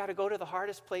believe you got to go to the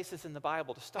hardest places in the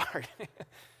Bible to start.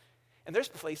 And there's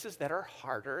places that are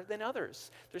harder than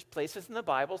others. There's places in the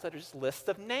Bible that are just lists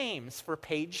of names for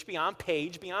page beyond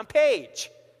page beyond page.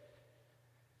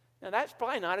 Now that's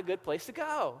probably not a good place to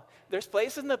go. There's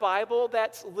places in the Bible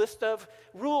that's a list of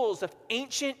rules of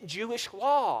ancient Jewish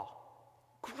law.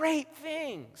 Great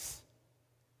things.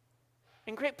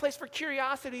 And great place for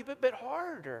curiosity, but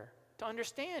harder to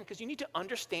understand, because you need to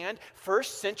understand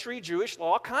first century Jewish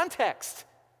law context.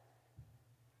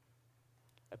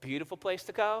 A beautiful place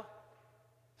to go?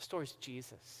 The stories of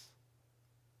Jesus.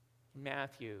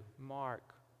 Matthew,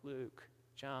 Mark, Luke,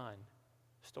 John,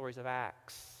 stories of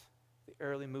Acts, the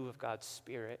early move of God's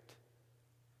Spirit,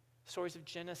 stories of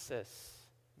Genesis,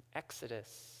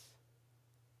 Exodus,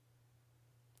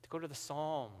 to go to the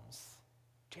Psalms.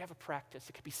 Do you have a practice?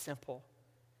 It could be simple,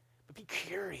 but be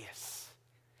curious.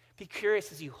 Be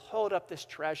curious as you hold up this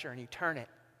treasure and you turn it.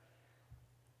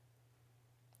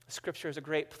 Scripture is a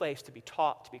great place to be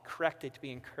taught, to be corrected, to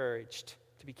be encouraged,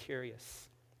 to be curious.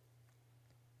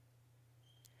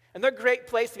 Another great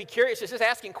place to be curious is just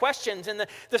asking questions, and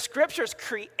the Scriptures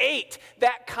create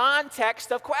that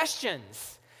context of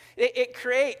questions. It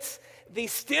creates the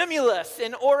stimulus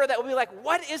in order that we'll be like,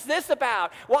 what is this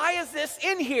about? Why is this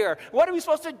in here? What are we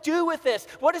supposed to do with this?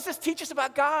 What does this teach us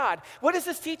about God? What does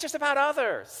this teach us about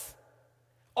others?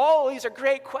 All of these are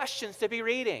great questions to be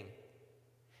reading.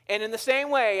 And in the same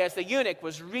way as the eunuch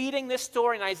was reading this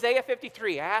story in Isaiah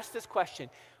 53, I asked this question,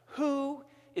 who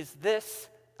is this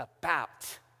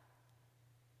about?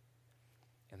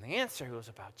 And the answer was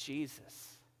about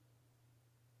Jesus.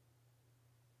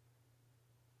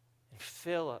 And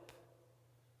Philip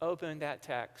opened that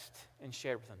text and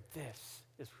shared with him, this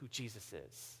is who Jesus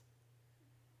is.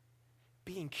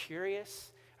 Being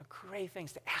curious are great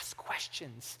things to ask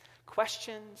questions.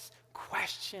 Questions,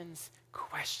 questions,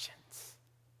 questions.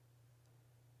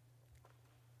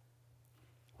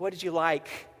 What did you like?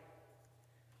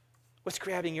 What's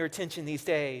grabbing your attention these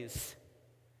days?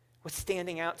 What's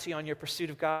standing out to you on your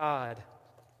pursuit of God?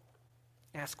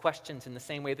 Ask questions in the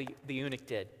same way the eunuch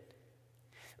did.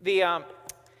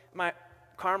 My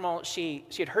Carmel, she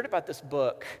had heard about this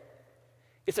book.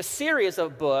 It's a series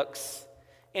of books,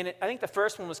 and I think the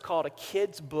first one was called A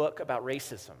Kid's Book About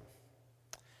Racism.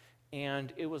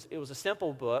 And it was a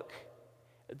simple book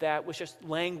that was just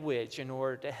language in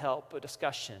order to help a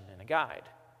discussion and a guide.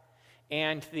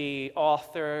 And the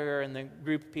author and the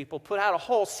group of people put out a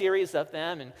whole series of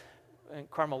them,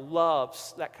 and Carmel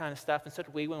loves that kind of stuff, and so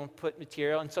did we when we put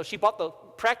material. And so she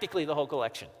bought practically the whole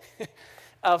collection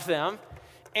of them.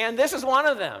 And this is one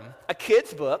of them, a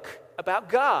kid's book about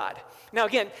God. Now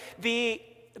again, the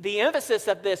emphasis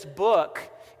of this book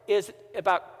is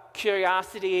about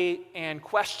curiosity and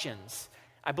questions.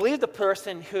 I believe the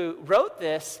person who wrote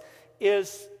this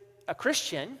is a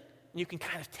Christian. You can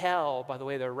kind of tell by the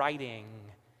way they're writing,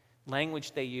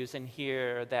 language they use in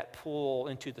here that pull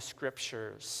into the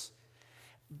scriptures.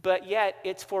 But yet,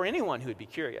 it's for anyone who would be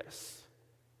curious.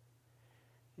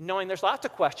 Knowing there's lots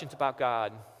of questions about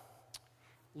God,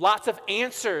 lots of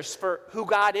answers for who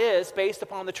God is based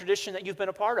upon the tradition that you've been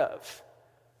a part of,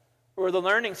 or the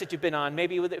learnings that you've been on,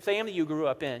 maybe with the family you grew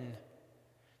up in.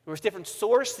 There's different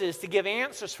sources to give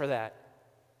answers for that.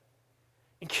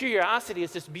 And curiosity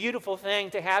is this beautiful thing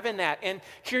to have in that. And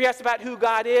curiosity about who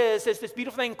God is this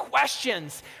beautiful thing.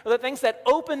 Questions are the things that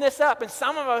open this up. And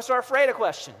some of us are afraid of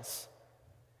questions.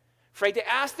 Afraid to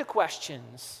ask the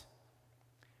questions.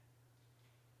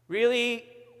 Really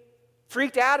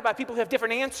freaked out about people who have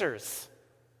different answers.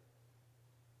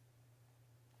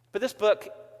 But this book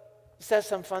says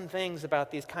some fun things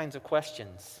about these kinds of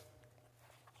questions.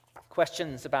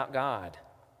 Questions about God.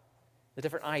 The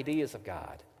different ideas of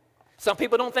God. Some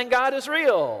people don't think God is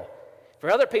real. For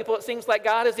other people, it seems like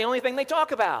God is the only thing they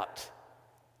talk about.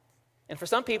 And for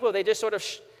some people, they just sort of,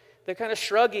 they're kind of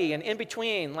shruggy and in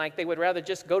between, like they would rather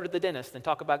just go to the dentist than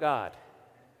talk about God.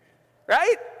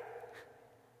 Right?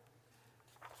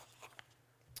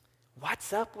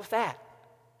 What's up with that?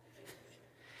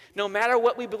 No matter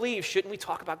what we believe, shouldn't we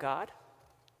talk about God?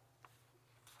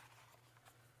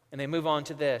 And they move on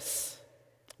to this.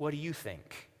 What do you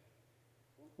think?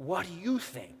 What do you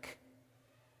think?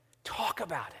 Talk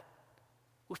about it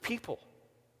with people.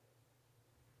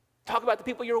 Talk about the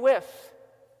people you're with.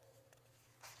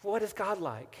 What is God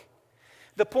like?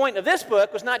 The point of this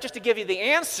book was not just to give you the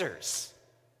answers.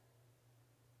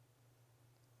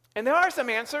 And there are some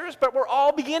answers, but we're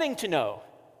all beginning to know.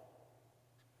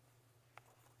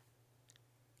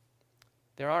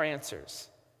 There are answers.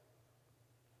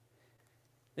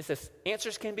 This says,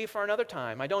 answers can be for another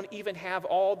time. I don't even have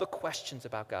all the questions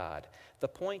about God. The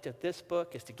point of this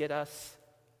book is to get us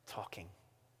talking.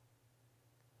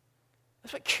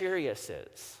 That's what curious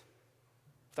is,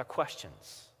 with our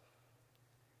questions.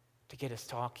 To get us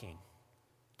talking,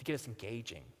 to get us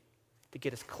engaging, to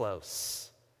get us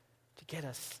close, to get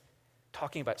us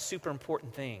talking about super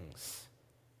important things.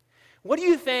 What do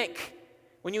you think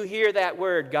when you hear that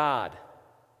word, God?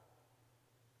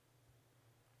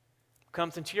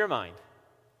 Comes into your mind?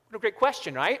 What a great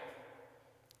question, right?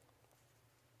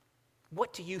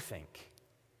 What do you think?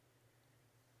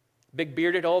 Big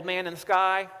bearded old man in the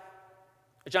sky?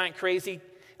 A giant crazy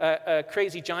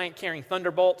giant carrying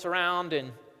thunderbolts around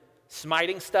and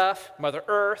smiting stuff? Mother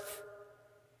Earth?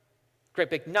 Great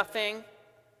big nothing? And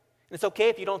it's okay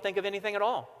if you don't think of anything at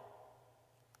all.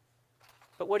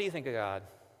 But what do you think of God?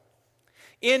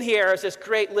 In here is this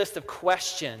great list of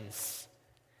questions.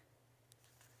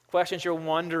 Questions you're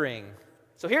wondering.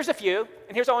 So here's a few,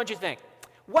 and here's all I want you to think.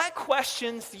 What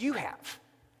questions do you have?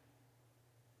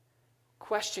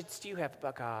 Questions do you have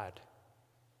about God?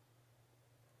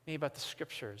 Maybe about the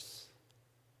scriptures,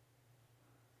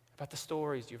 about the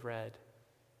stories you've read.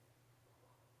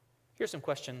 Here's some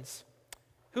questions.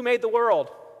 Who made the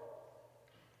world?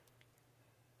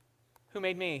 Who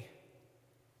made me?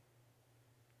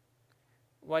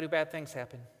 Why do bad things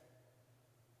happen?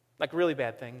 Like really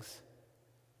bad things.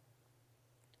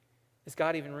 Is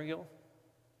God even real?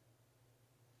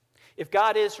 If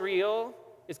God is real,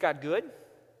 is God good?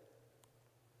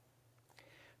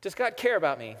 Does God care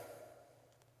about me?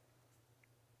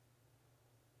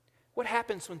 What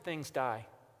happens when things die?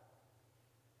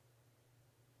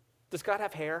 Does God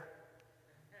have hair?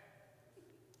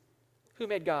 Who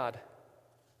made God?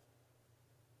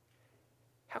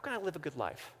 How can I live a good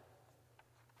life?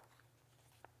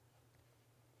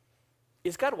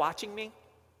 Is God watching me?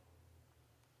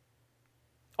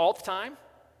 All the time?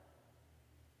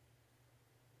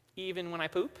 Even when I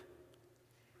poop?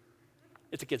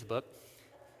 It's a kid's book.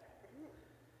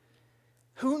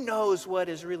 Who knows what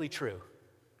is really true?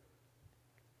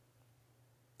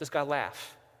 Does God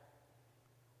laugh?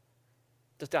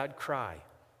 Does God cry?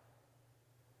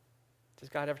 Does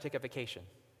God ever take a vacation?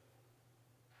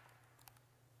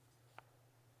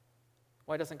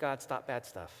 Why doesn't God stop bad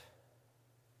stuff?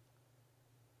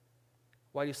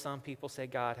 Why do some people say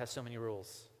God has so many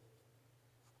rules?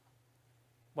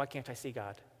 Why can't I see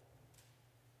God?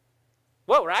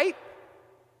 Whoa, right?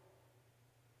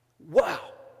 Wow.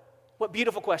 What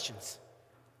beautiful questions.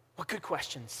 What good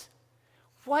questions.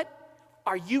 What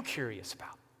are you curious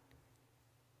about?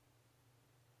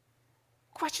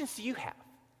 What questions do you have?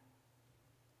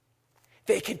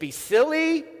 They can be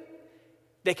silly.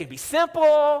 They can be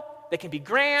simple. They can be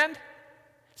grand.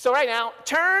 So right now,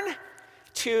 turn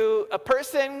to a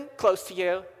person close to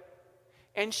you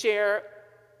and share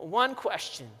one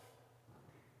question.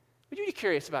 What are you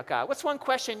curious about God? What's one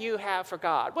question you have for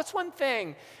God? What's one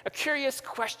thing, a curious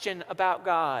question about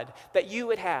God that you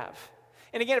would have?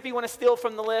 And again, if you want to steal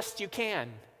from the list, you can.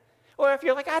 Or if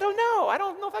you're like, I don't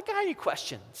know if I got any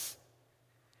questions.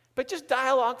 But just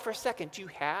dialogue for a second. Do you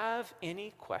have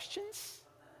any questions?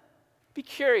 Be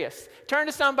curious. Turn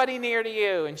to somebody near to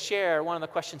you and share one of the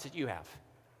questions that you have.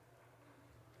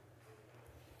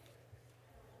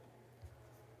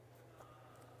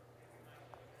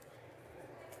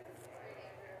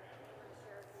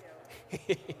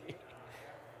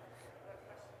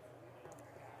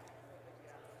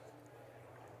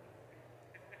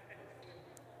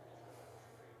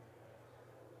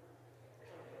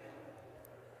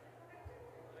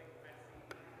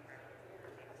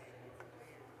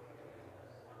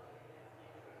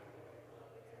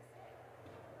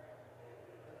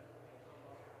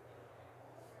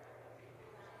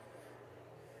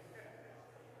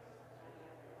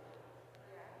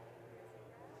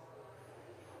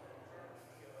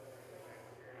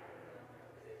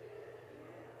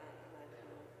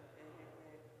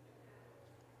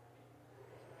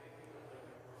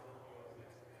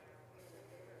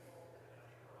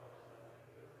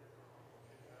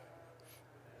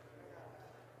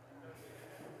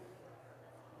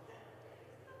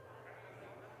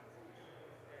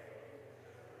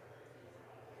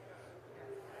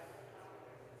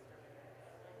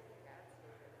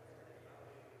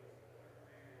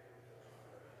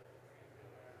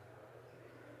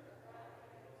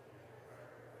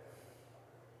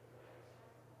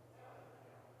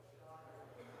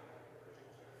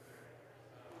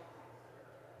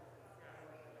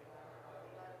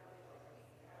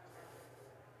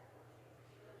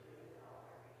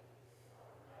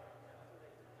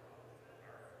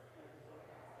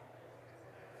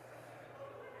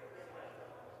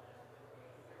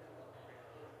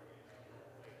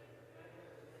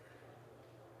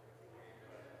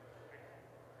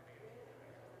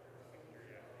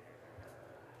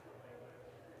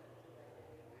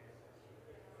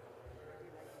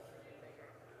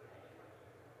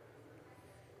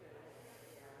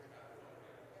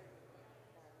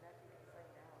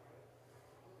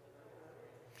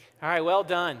 All right, well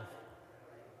done.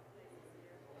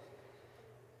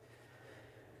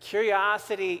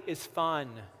 Curiosity is fun.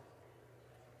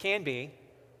 Can be.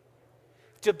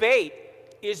 Debate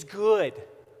is good.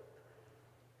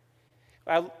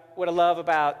 What I love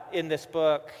about in this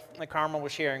book that Carmel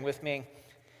was sharing with me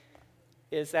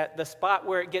is that the spot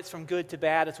where it gets from good to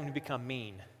bad is when you become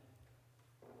mean.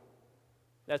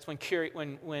 That's when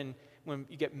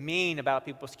you get mean about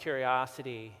people's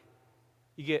curiosity.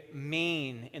 You get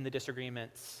mean in the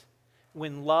disagreements.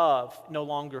 When love no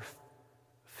longer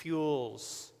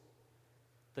fuels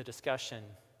the discussion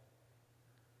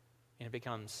and it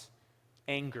becomes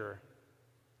anger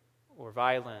or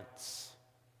violence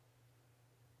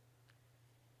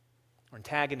or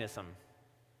antagonism,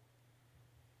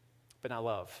 but not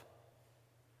love.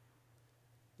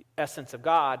 The essence of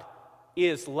God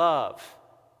is love.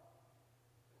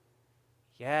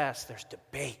 Yes, there's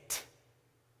debate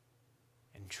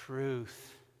and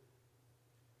truth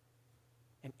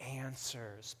and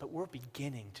answers, but we're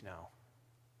beginning to know.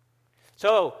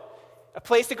 So, a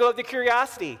place to go with the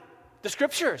curiosity, the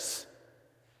Scriptures,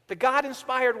 the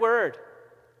God-inspired Word.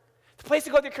 The place to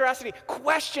go with the curiosity,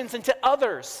 questions into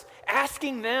others,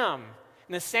 asking them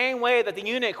in the same way that the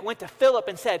eunuch went to Philip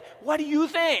and said, "What do you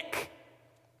think?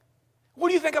 What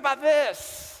do you think about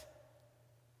this?"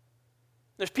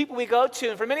 There's people we go to,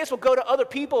 and for many of us, we'll go to other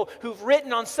people who've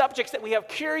written on subjects that we have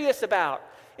curious about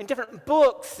in different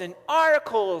books and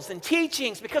articles and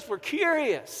teachings because we're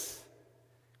curious.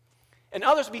 And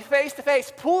others will be face to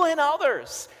face. Pull in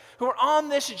others who are on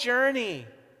this journey.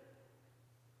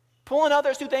 Pull in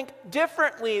others who think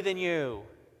differently than you.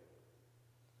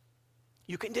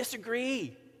 You can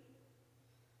disagree,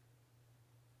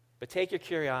 but take your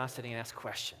curiosity and ask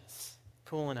questions.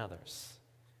 Pull in others.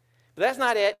 But that's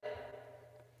not it.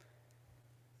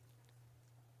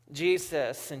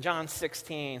 Jesus in John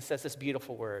 16 says this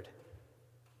beautiful word.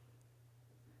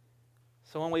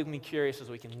 So one way we can be curious is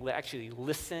we can actually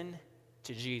listen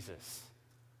to Jesus.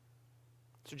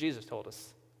 That's what Jesus told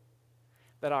us.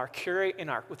 That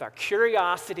with our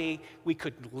curiosity, we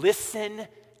could listen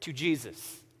to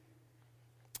Jesus.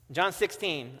 John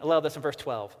 16, I love this in verse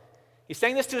 12. He's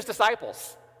saying this to his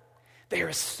disciples. There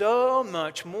is so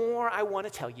much more I want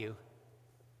to tell you,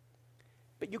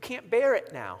 but you can't bear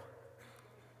it now.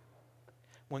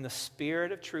 When the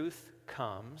Spirit of truth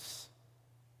comes,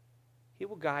 He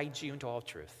will guide you into all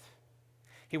truth.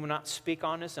 He will not speak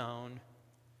on His own,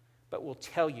 but will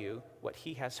tell you what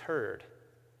He has heard.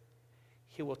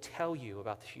 He will tell you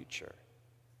about the future.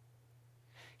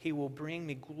 He will bring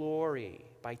me glory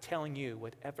by telling you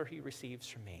whatever He receives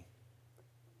from me.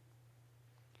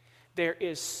 There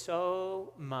is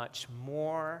so much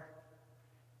more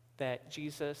that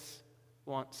Jesus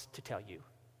wants to tell you.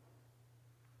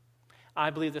 I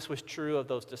believe this was true of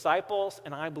those disciples,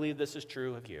 and I believe this is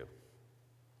true of you.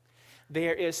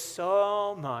 There is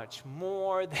so much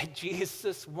more that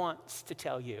Jesus wants to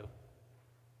tell you.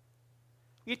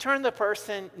 You turn to the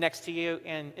person next to you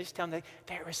and just tell them that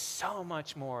there is so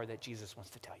much more that Jesus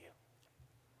wants to tell you.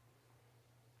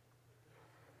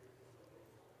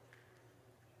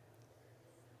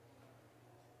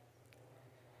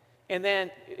 And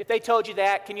then if they told you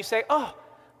that, can you say, "Oh,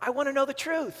 I want to know the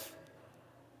truth"?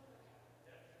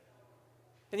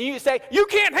 And you say, "You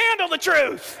can't handle the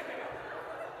truth."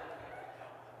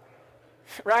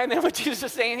 Right? And then what Jesus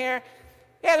is saying here,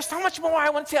 yeah, there's so much more I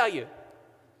want to tell you.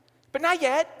 But not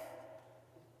yet.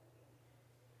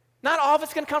 Not all of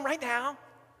it's going to come right now.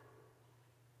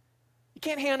 You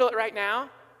can't handle it right now.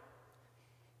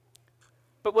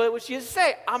 But what would Jesus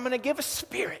say? I'm going to give a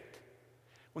Spirit.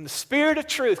 When the Spirit of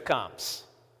truth comes,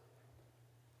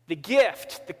 the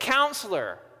gift, the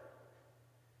counselor,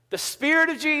 the Spirit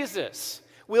of Jesus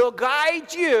will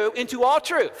guide you into all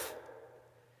truth.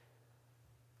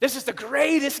 This is the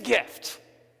greatest gift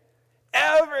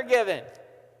ever given.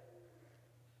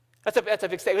 That's a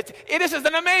big statement. This is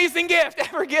an amazing gift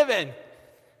ever given.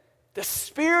 The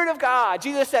Spirit of God.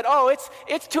 Jesus said,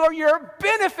 it's to your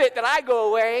benefit that I go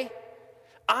away.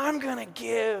 I'm going to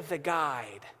give the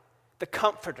guide, the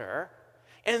comforter.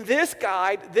 And this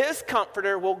guide, this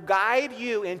comforter will guide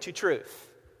you into truth.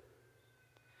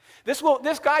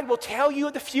 This guide will tell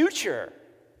you the future.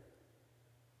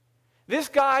 This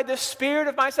guide, the Spirit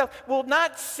of myself, will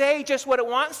not say just what it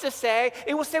wants to say.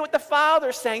 It will say what the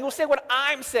Father's saying. It will say what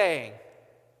I'm saying.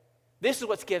 This is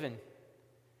what's given.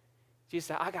 Jesus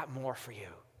said, I got more for you,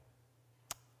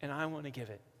 and I want to give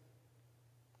it.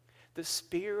 The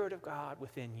Spirit of God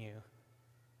within you.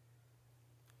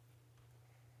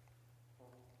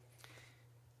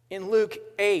 In Luke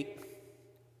 8,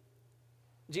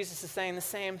 Jesus is saying the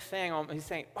same thing. He's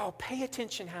saying, pay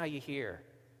attention how you hear.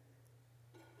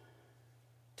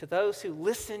 to those who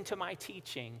listen to my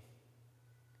teaching,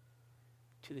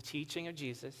 to the teaching of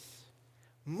Jesus,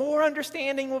 more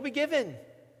understanding will be given.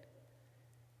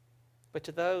 But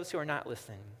to those who are not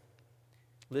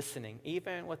listening,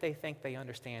 even what they think they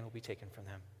understand will be taken from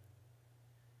them.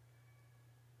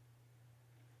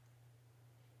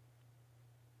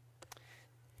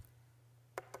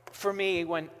 For me,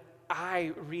 when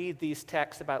I read these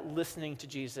texts about listening to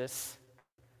Jesus,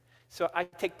 so I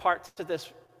take parts of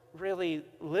this really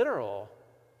literal.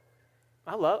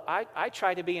 I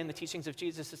try to be in the teachings of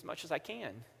Jesus as much as I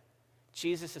can.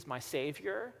 Jesus is my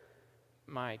Savior,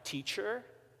 my teacher,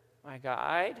 my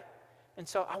guide. And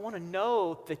so I want to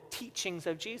know the teachings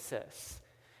of Jesus.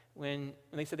 When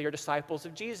they said they are disciples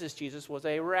of Jesus, Jesus was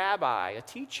a rabbi, a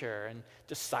teacher, and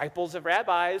disciples of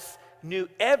rabbis knew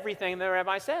everything the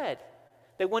rabbi said.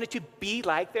 They wanted to be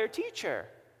like their teacher.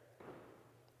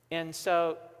 And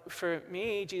so for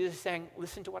me, Jesus is saying,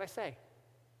 listen to what I say.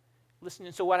 Listen.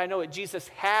 And so what I know what Jesus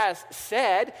has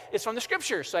said is from the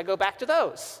Scriptures. So I go back to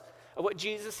those, of what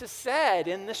Jesus has said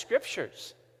in the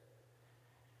Scriptures.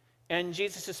 And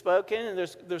Jesus has spoken, and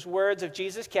there's words of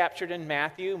Jesus captured in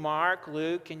Matthew, Mark,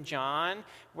 Luke, and John,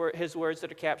 his words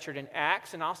that are captured in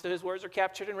Acts, and also his words are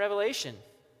captured in Revelation.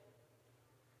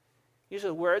 These are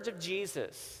the words of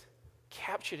Jesus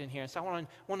captured in here. So I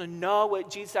want to know what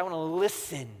Jesus, I want to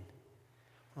listen.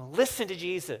 I want to listen to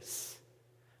Jesus.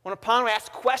 I want to ponder,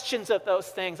 ask questions of those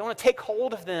things. I want to take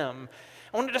hold of them.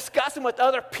 I want to discuss them with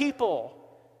other people.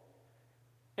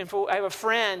 And I have a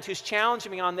friend who's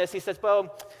challenging me on this. He says, Bo,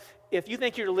 if you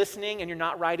think you're listening and you're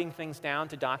not writing things down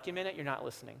to document it, you're not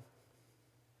listening.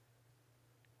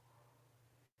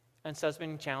 And so it's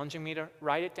been challenging me to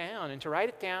write it down, and to write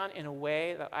it down in a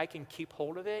way that I can keep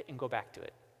hold of it and go back to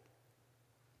it.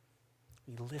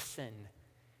 We listen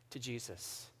to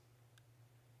Jesus.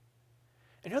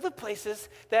 And other places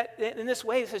that in this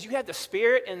way it says you have the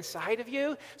Spirit inside of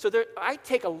you. So I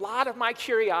take a lot of my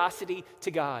curiosity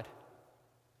to God.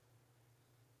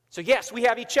 So yes, we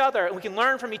have each other, and we can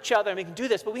learn from each other, and we can do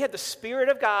this, but we have the Spirit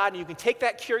of God, and you can take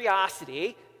that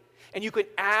curiosity, and you can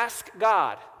ask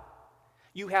God.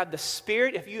 You have the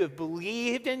Spirit, if you have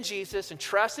believed in Jesus and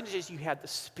trusted in Jesus, you have the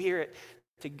Spirit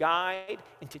to guide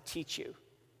and to teach you.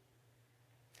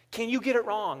 Can you get it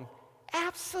wrong?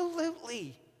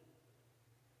 Absolutely.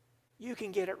 You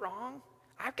can get it wrong.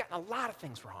 I've gotten a lot of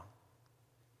things wrong.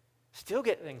 Still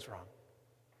get things wrong.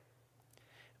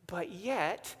 But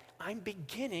yet, I'm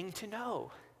beginning to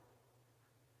know.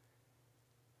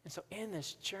 And so in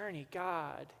this journey,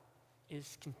 God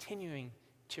is continuing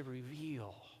to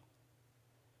reveal.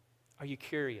 Are you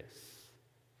curious?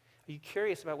 Are you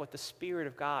curious about what the Spirit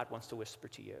of God wants to whisper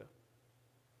to you?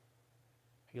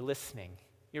 Are you listening?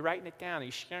 You're writing it down. Are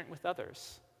you sharing it with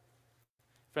others?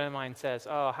 A friend of mine says,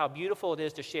 oh, how beautiful it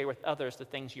is to share with others the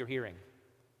things you're hearing.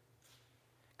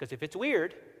 Because if it's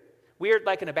weird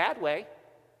like in a bad way,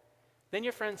 then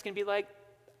your friends can be like,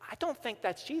 I don't think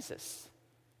that's Jesus.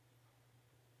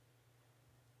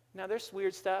 Now, there's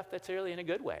weird stuff that's really in a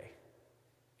good way.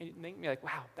 And you make me like,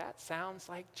 wow, that sounds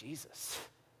like Jesus.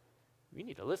 We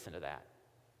need to listen to that.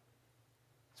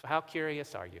 So how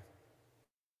curious are you?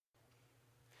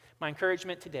 My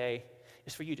encouragement today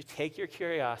is for you to take your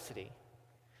curiosity,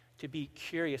 to be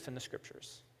curious in the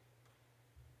Scriptures.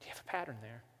 Do you have a pattern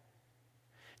there?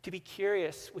 To be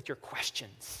curious with your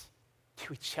questions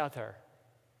to each other.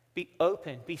 Be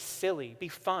open, be silly, be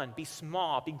fun, be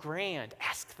small, be grand.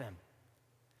 Ask them.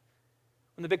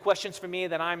 One of the big questions for me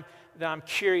that I'm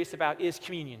curious about is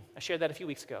communion. I shared that a few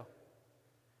weeks ago.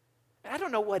 And I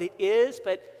don't know what it is,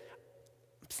 but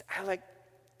I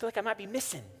feel like I might be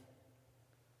missing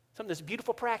some of this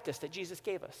beautiful practice that Jesus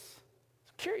gave us.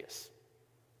 I'm curious.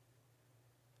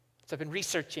 So I've been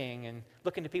researching and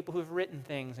looking to people who have written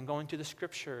things and going through the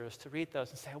Scriptures to read those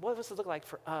and say, what does it look like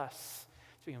for us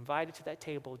to be invited to that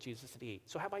table of Jesus to eat?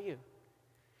 So how about you?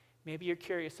 Maybe you're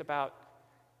curious about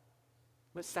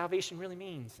what salvation really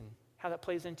means and how that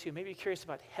plays into. Maybe you're curious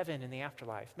about heaven and the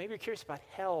afterlife. Maybe you're curious about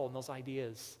hell and those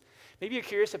ideas. Maybe you're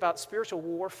curious about spiritual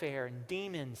warfare and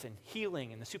demons and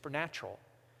healing and the supernatural.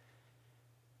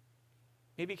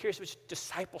 Maybe you're curious about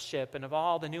discipleship and of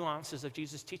all the nuances of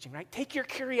Jesus' teaching, right? Take your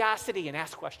curiosity and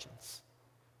ask questions.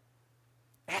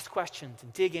 Ask questions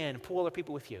and dig in and pull other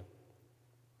people with you.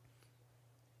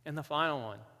 And the final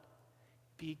one,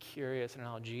 be curious and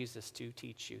allow Jesus to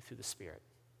teach you through the Spirit.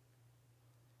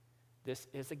 This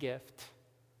is a gift.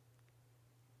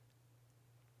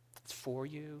 It's for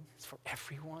you. It's for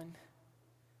everyone.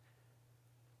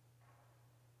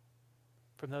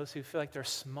 From those who feel like they're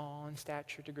small in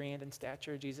stature to grand in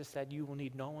stature, Jesus said, you will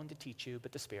need no one to teach you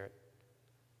but the Spirit.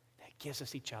 That gives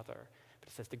us each other. But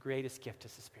It says the greatest gift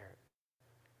is the Spirit.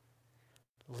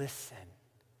 Listen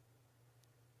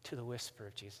to the whisper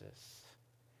of Jesus.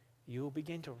 You will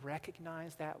begin to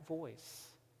recognize that voice.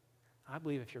 I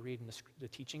believe if you're reading the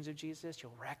teachings of Jesus,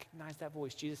 you'll recognize that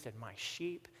voice. Jesus said, my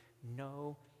sheep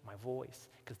know my voice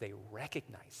because they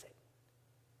recognize it.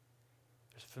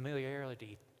 There's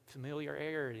familiarity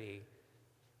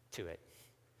to it.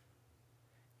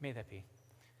 May that be.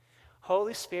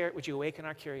 Holy Spirit, would you awaken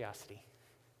our curiosity?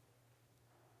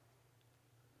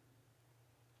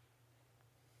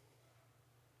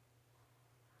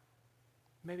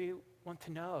 Maybe want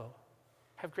to know,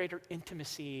 have greater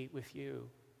intimacy with you,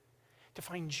 to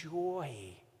find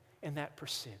joy in that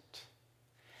pursuit.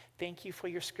 Thank you for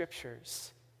your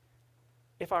scriptures.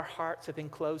 If our hearts have been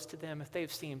closed to them, if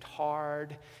they've seemed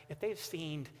hard, if they've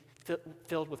seemed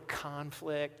filled with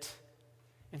conflict,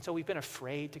 and so we've been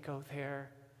afraid to go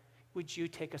there, would you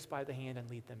take us by the hand and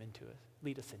lead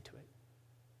us into it?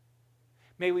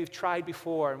 Maybe we've tried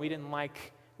before and we didn't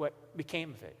like what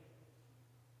became of it.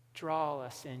 Draw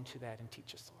us into that and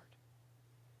teach us, Lord.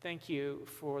 Thank you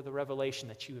for the revelation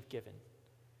that you have given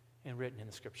and written in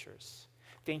the scriptures.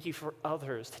 Thank you for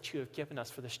others that you have given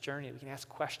us for this journey. We can ask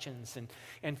questions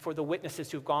and for the witnesses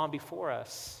who have gone before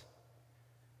us.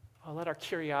 Oh, let our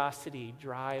curiosity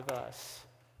drive us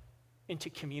into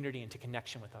community, into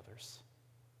connection with others.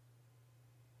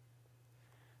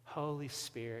 Holy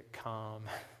Spirit, come.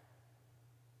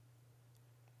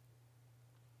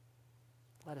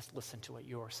 Let us listen to what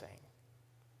you're saying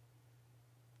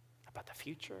about the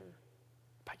future,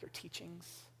 about your teachings,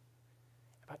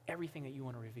 about everything that you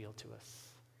want to reveal to us,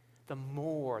 the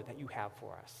more that you have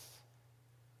for us.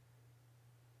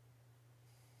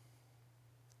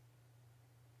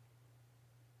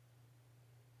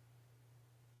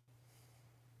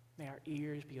 May our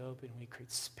ears be open when we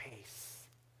create space.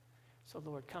 So,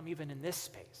 Lord, come even in this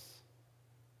space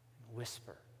and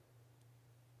whisper,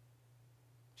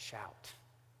 shout,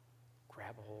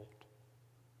 grab a hold,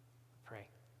 pray.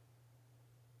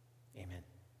 Amen.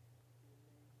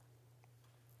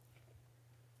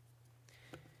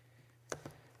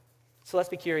 So let's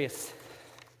be curious.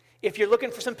 If you're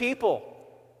looking for some people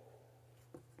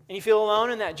and you feel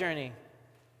alone in that journey,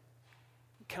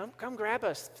 come grab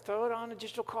us. Throw it on a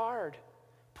digital card.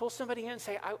 Pull somebody in and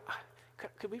say,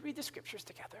 could we read the scriptures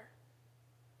together?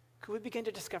 Could we begin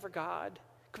to discover God?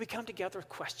 Could we come together with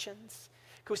questions?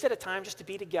 Could we set a time just to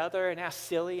be together and ask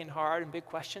silly and hard and big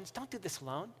questions? Don't do this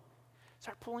alone.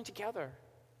 Start pulling together.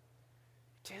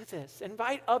 Do this.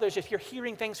 Invite others. If you're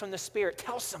hearing things from the Spirit,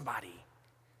 tell somebody.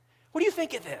 What do you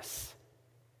think of this?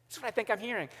 That's what I think I'm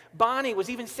hearing. Bonnie was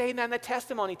even saying that in the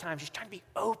testimony time. She's trying to be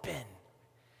open.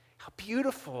 How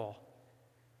beautiful.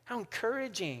 How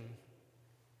encouraging.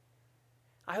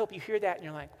 I hope you hear that and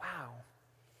you're like, wow,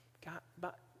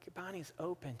 Bonnie's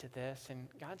open to this and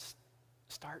God's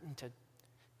starting to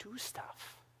do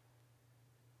stuff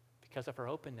because of her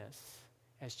openness.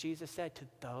 As Jesus said, to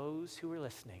those who are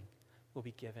listening will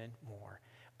be given more.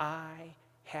 I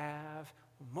have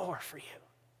more for you.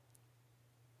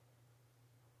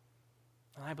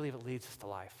 And I believe it leads us to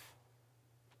life.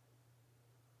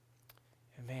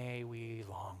 And may we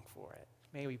long for it.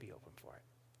 May we be open for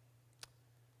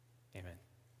it. Amen.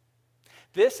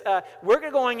 This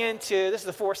is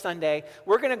the fourth Sunday.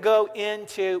 We're going to go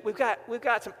into, we've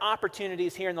got some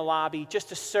opportunities here in the lobby just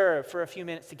to serve for a few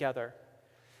minutes together.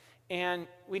 And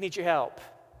we need your help.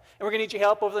 And we're going to need your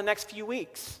help over the next few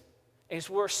weeks as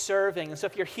we're serving. And so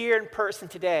if you're here in person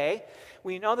today,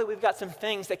 we know that we've got some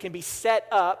things that can be set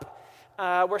up.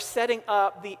 We're setting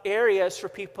up the areas for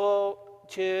people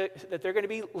that they're going to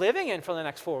be living in for the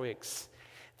next 4 weeks.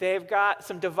 They've got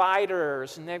some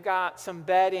dividers, and they've got some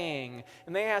bedding,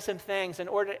 and they have some things in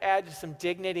order to add some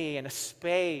dignity and a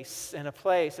space and a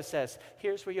place that says,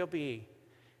 here's where you'll be.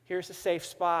 Here's a safe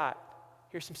spot.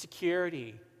 Here's some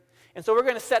security. And so we're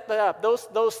going to set that up.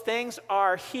 Those things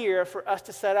are here for us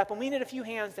to set up, and we need a few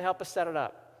hands to help us set it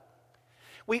up.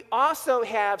 We also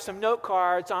have some note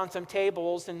cards on some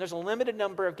tables, and there's a limited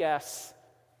number of guests.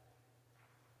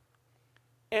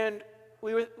 And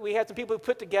we had some people who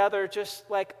put together just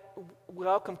like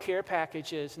welcome care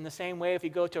packages in the same way if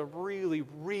you go to a really,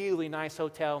 really nice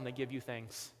hotel and they give you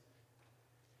things.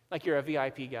 Like you're a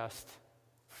VIP guest.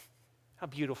 How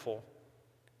beautiful.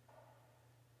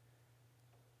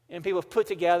 And people have put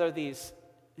together these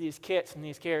kits and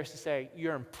these cares to say,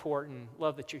 you're important,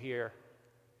 love that you're here.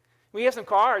 We have some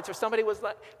cards or somebody was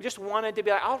like, we just wanted to be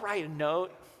like, I'll write a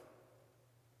note.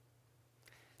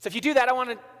 So if you do that, I want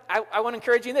to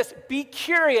encourage you in this. Be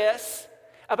curious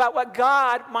about what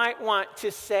God might want to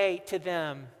say to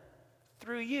them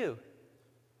through you.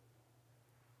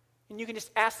 And you can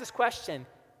just ask this question,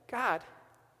 God,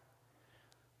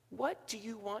 what do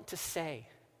you want to say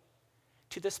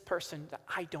to this person that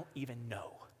I don't even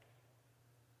know?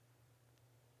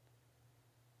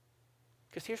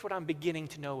 Because here's what I'm beginning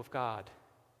to know of God.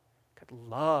 God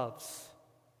loves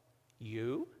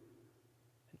you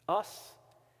and us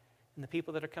and the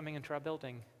people that are coming into our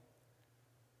building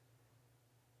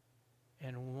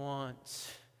and wants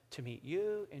to meet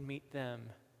you and meet them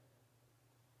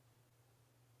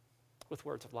with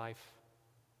words of life.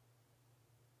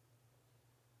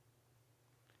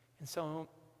 And so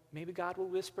maybe God will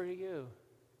whisper to you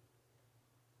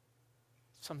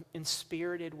some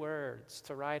inspirited words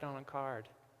to write on a card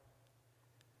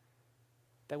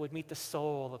that would meet the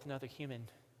soul of another human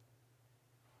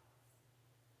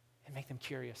and make them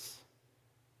curious.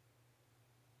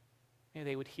 Maybe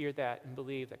they would hear that and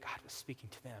believe that God was speaking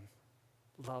to them,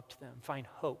 loved them, find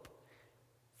hope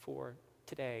for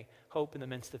today, hope in the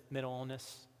midst of mental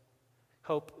illness,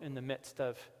 hope in the midst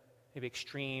of maybe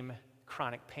extreme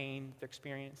chronic pain they're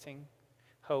experiencing,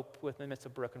 hope within the midst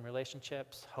of broken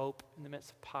relationships, hope in the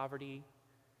midst of poverty,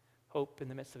 hope in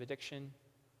the midst of addiction,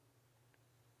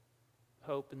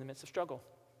 hope in the midst of struggle.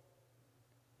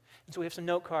 And so we have some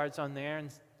note cards on there,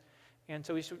 and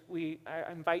so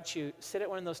I invite you, sit at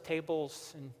one of those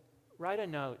tables and write a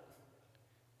note.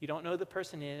 You don't know who the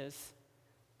person is,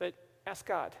 but ask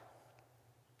God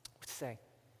what to say.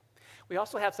 We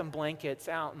also have some blankets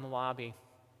out in the lobby.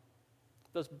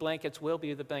 Those blankets will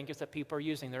be the blankets that people are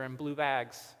using. They're in blue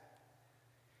bags.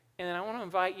 And then I want to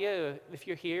invite you, if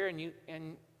you're here and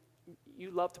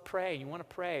you love to pray, you want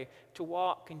to pray, to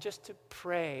walk and just to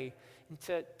pray and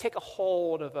to take a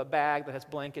hold of a bag that has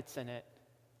blankets in it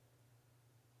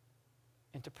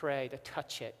and to pray, to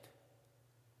touch it,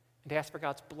 and to ask for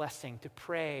God's blessing, to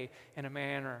pray in a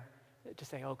manner to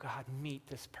say, oh God, meet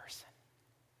this person.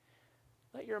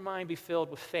 Let your mind be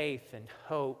filled with faith and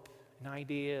hope and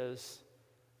ideas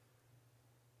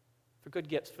for good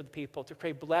gifts for the people, to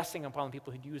pray blessing upon the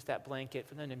people who use that blanket,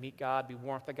 for them to meet God, be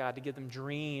warmth of God, to give them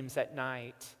dreams at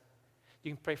night.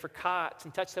 You can pray for cots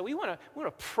and touch that. We want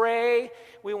to pray,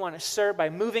 we want to serve by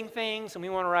moving things, and we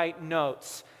want to write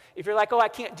notes. If you're like, oh, I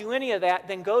can't do any of that,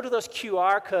 then go to those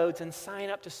QR codes and sign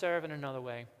up to serve in another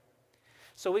way.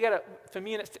 So we got a few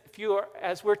minutes,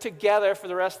 as we're together for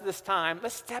the rest of this time,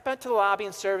 let's step out to the lobby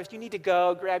and serve. If you need to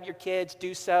go, grab your kids,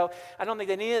 do so. I don't think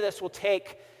that any of this will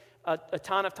take a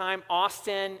ton of time.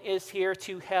 Austin is here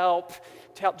to help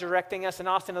directing us. And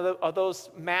Austin, are those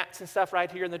mats and stuff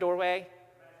right here in the doorway?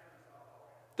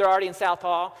 They're already in South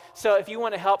Hall. So if you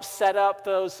want to help set up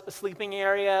those sleeping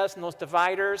areas and those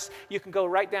dividers, you can go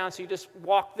right down. So you just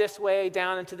walk this way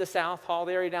down into the South Hall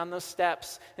area, down those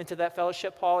steps into that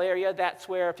fellowship hall area. That's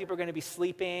where people are going to be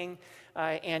sleeping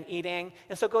and eating.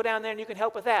 And so go down there and you can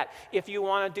help with that. If you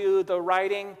want to do the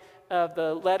writing of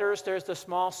the letters, there's the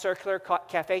small circular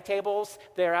cafe tables.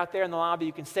 They're out there in the lobby.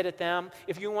 You can sit at them.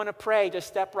 If you want to pray, just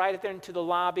step right there into the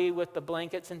lobby with the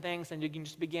blankets and things, and you can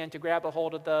just begin to grab a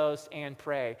hold of those and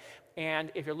pray.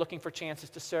 And if you're looking for chances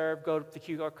to serve, go to the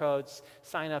QR codes,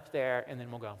 sign up there, and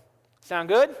then we'll go. Sound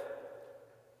good?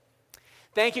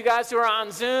 Thank you guys who are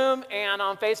on Zoom and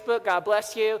on Facebook. God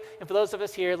bless you. And for those of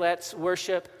us here, let's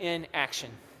worship in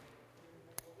action.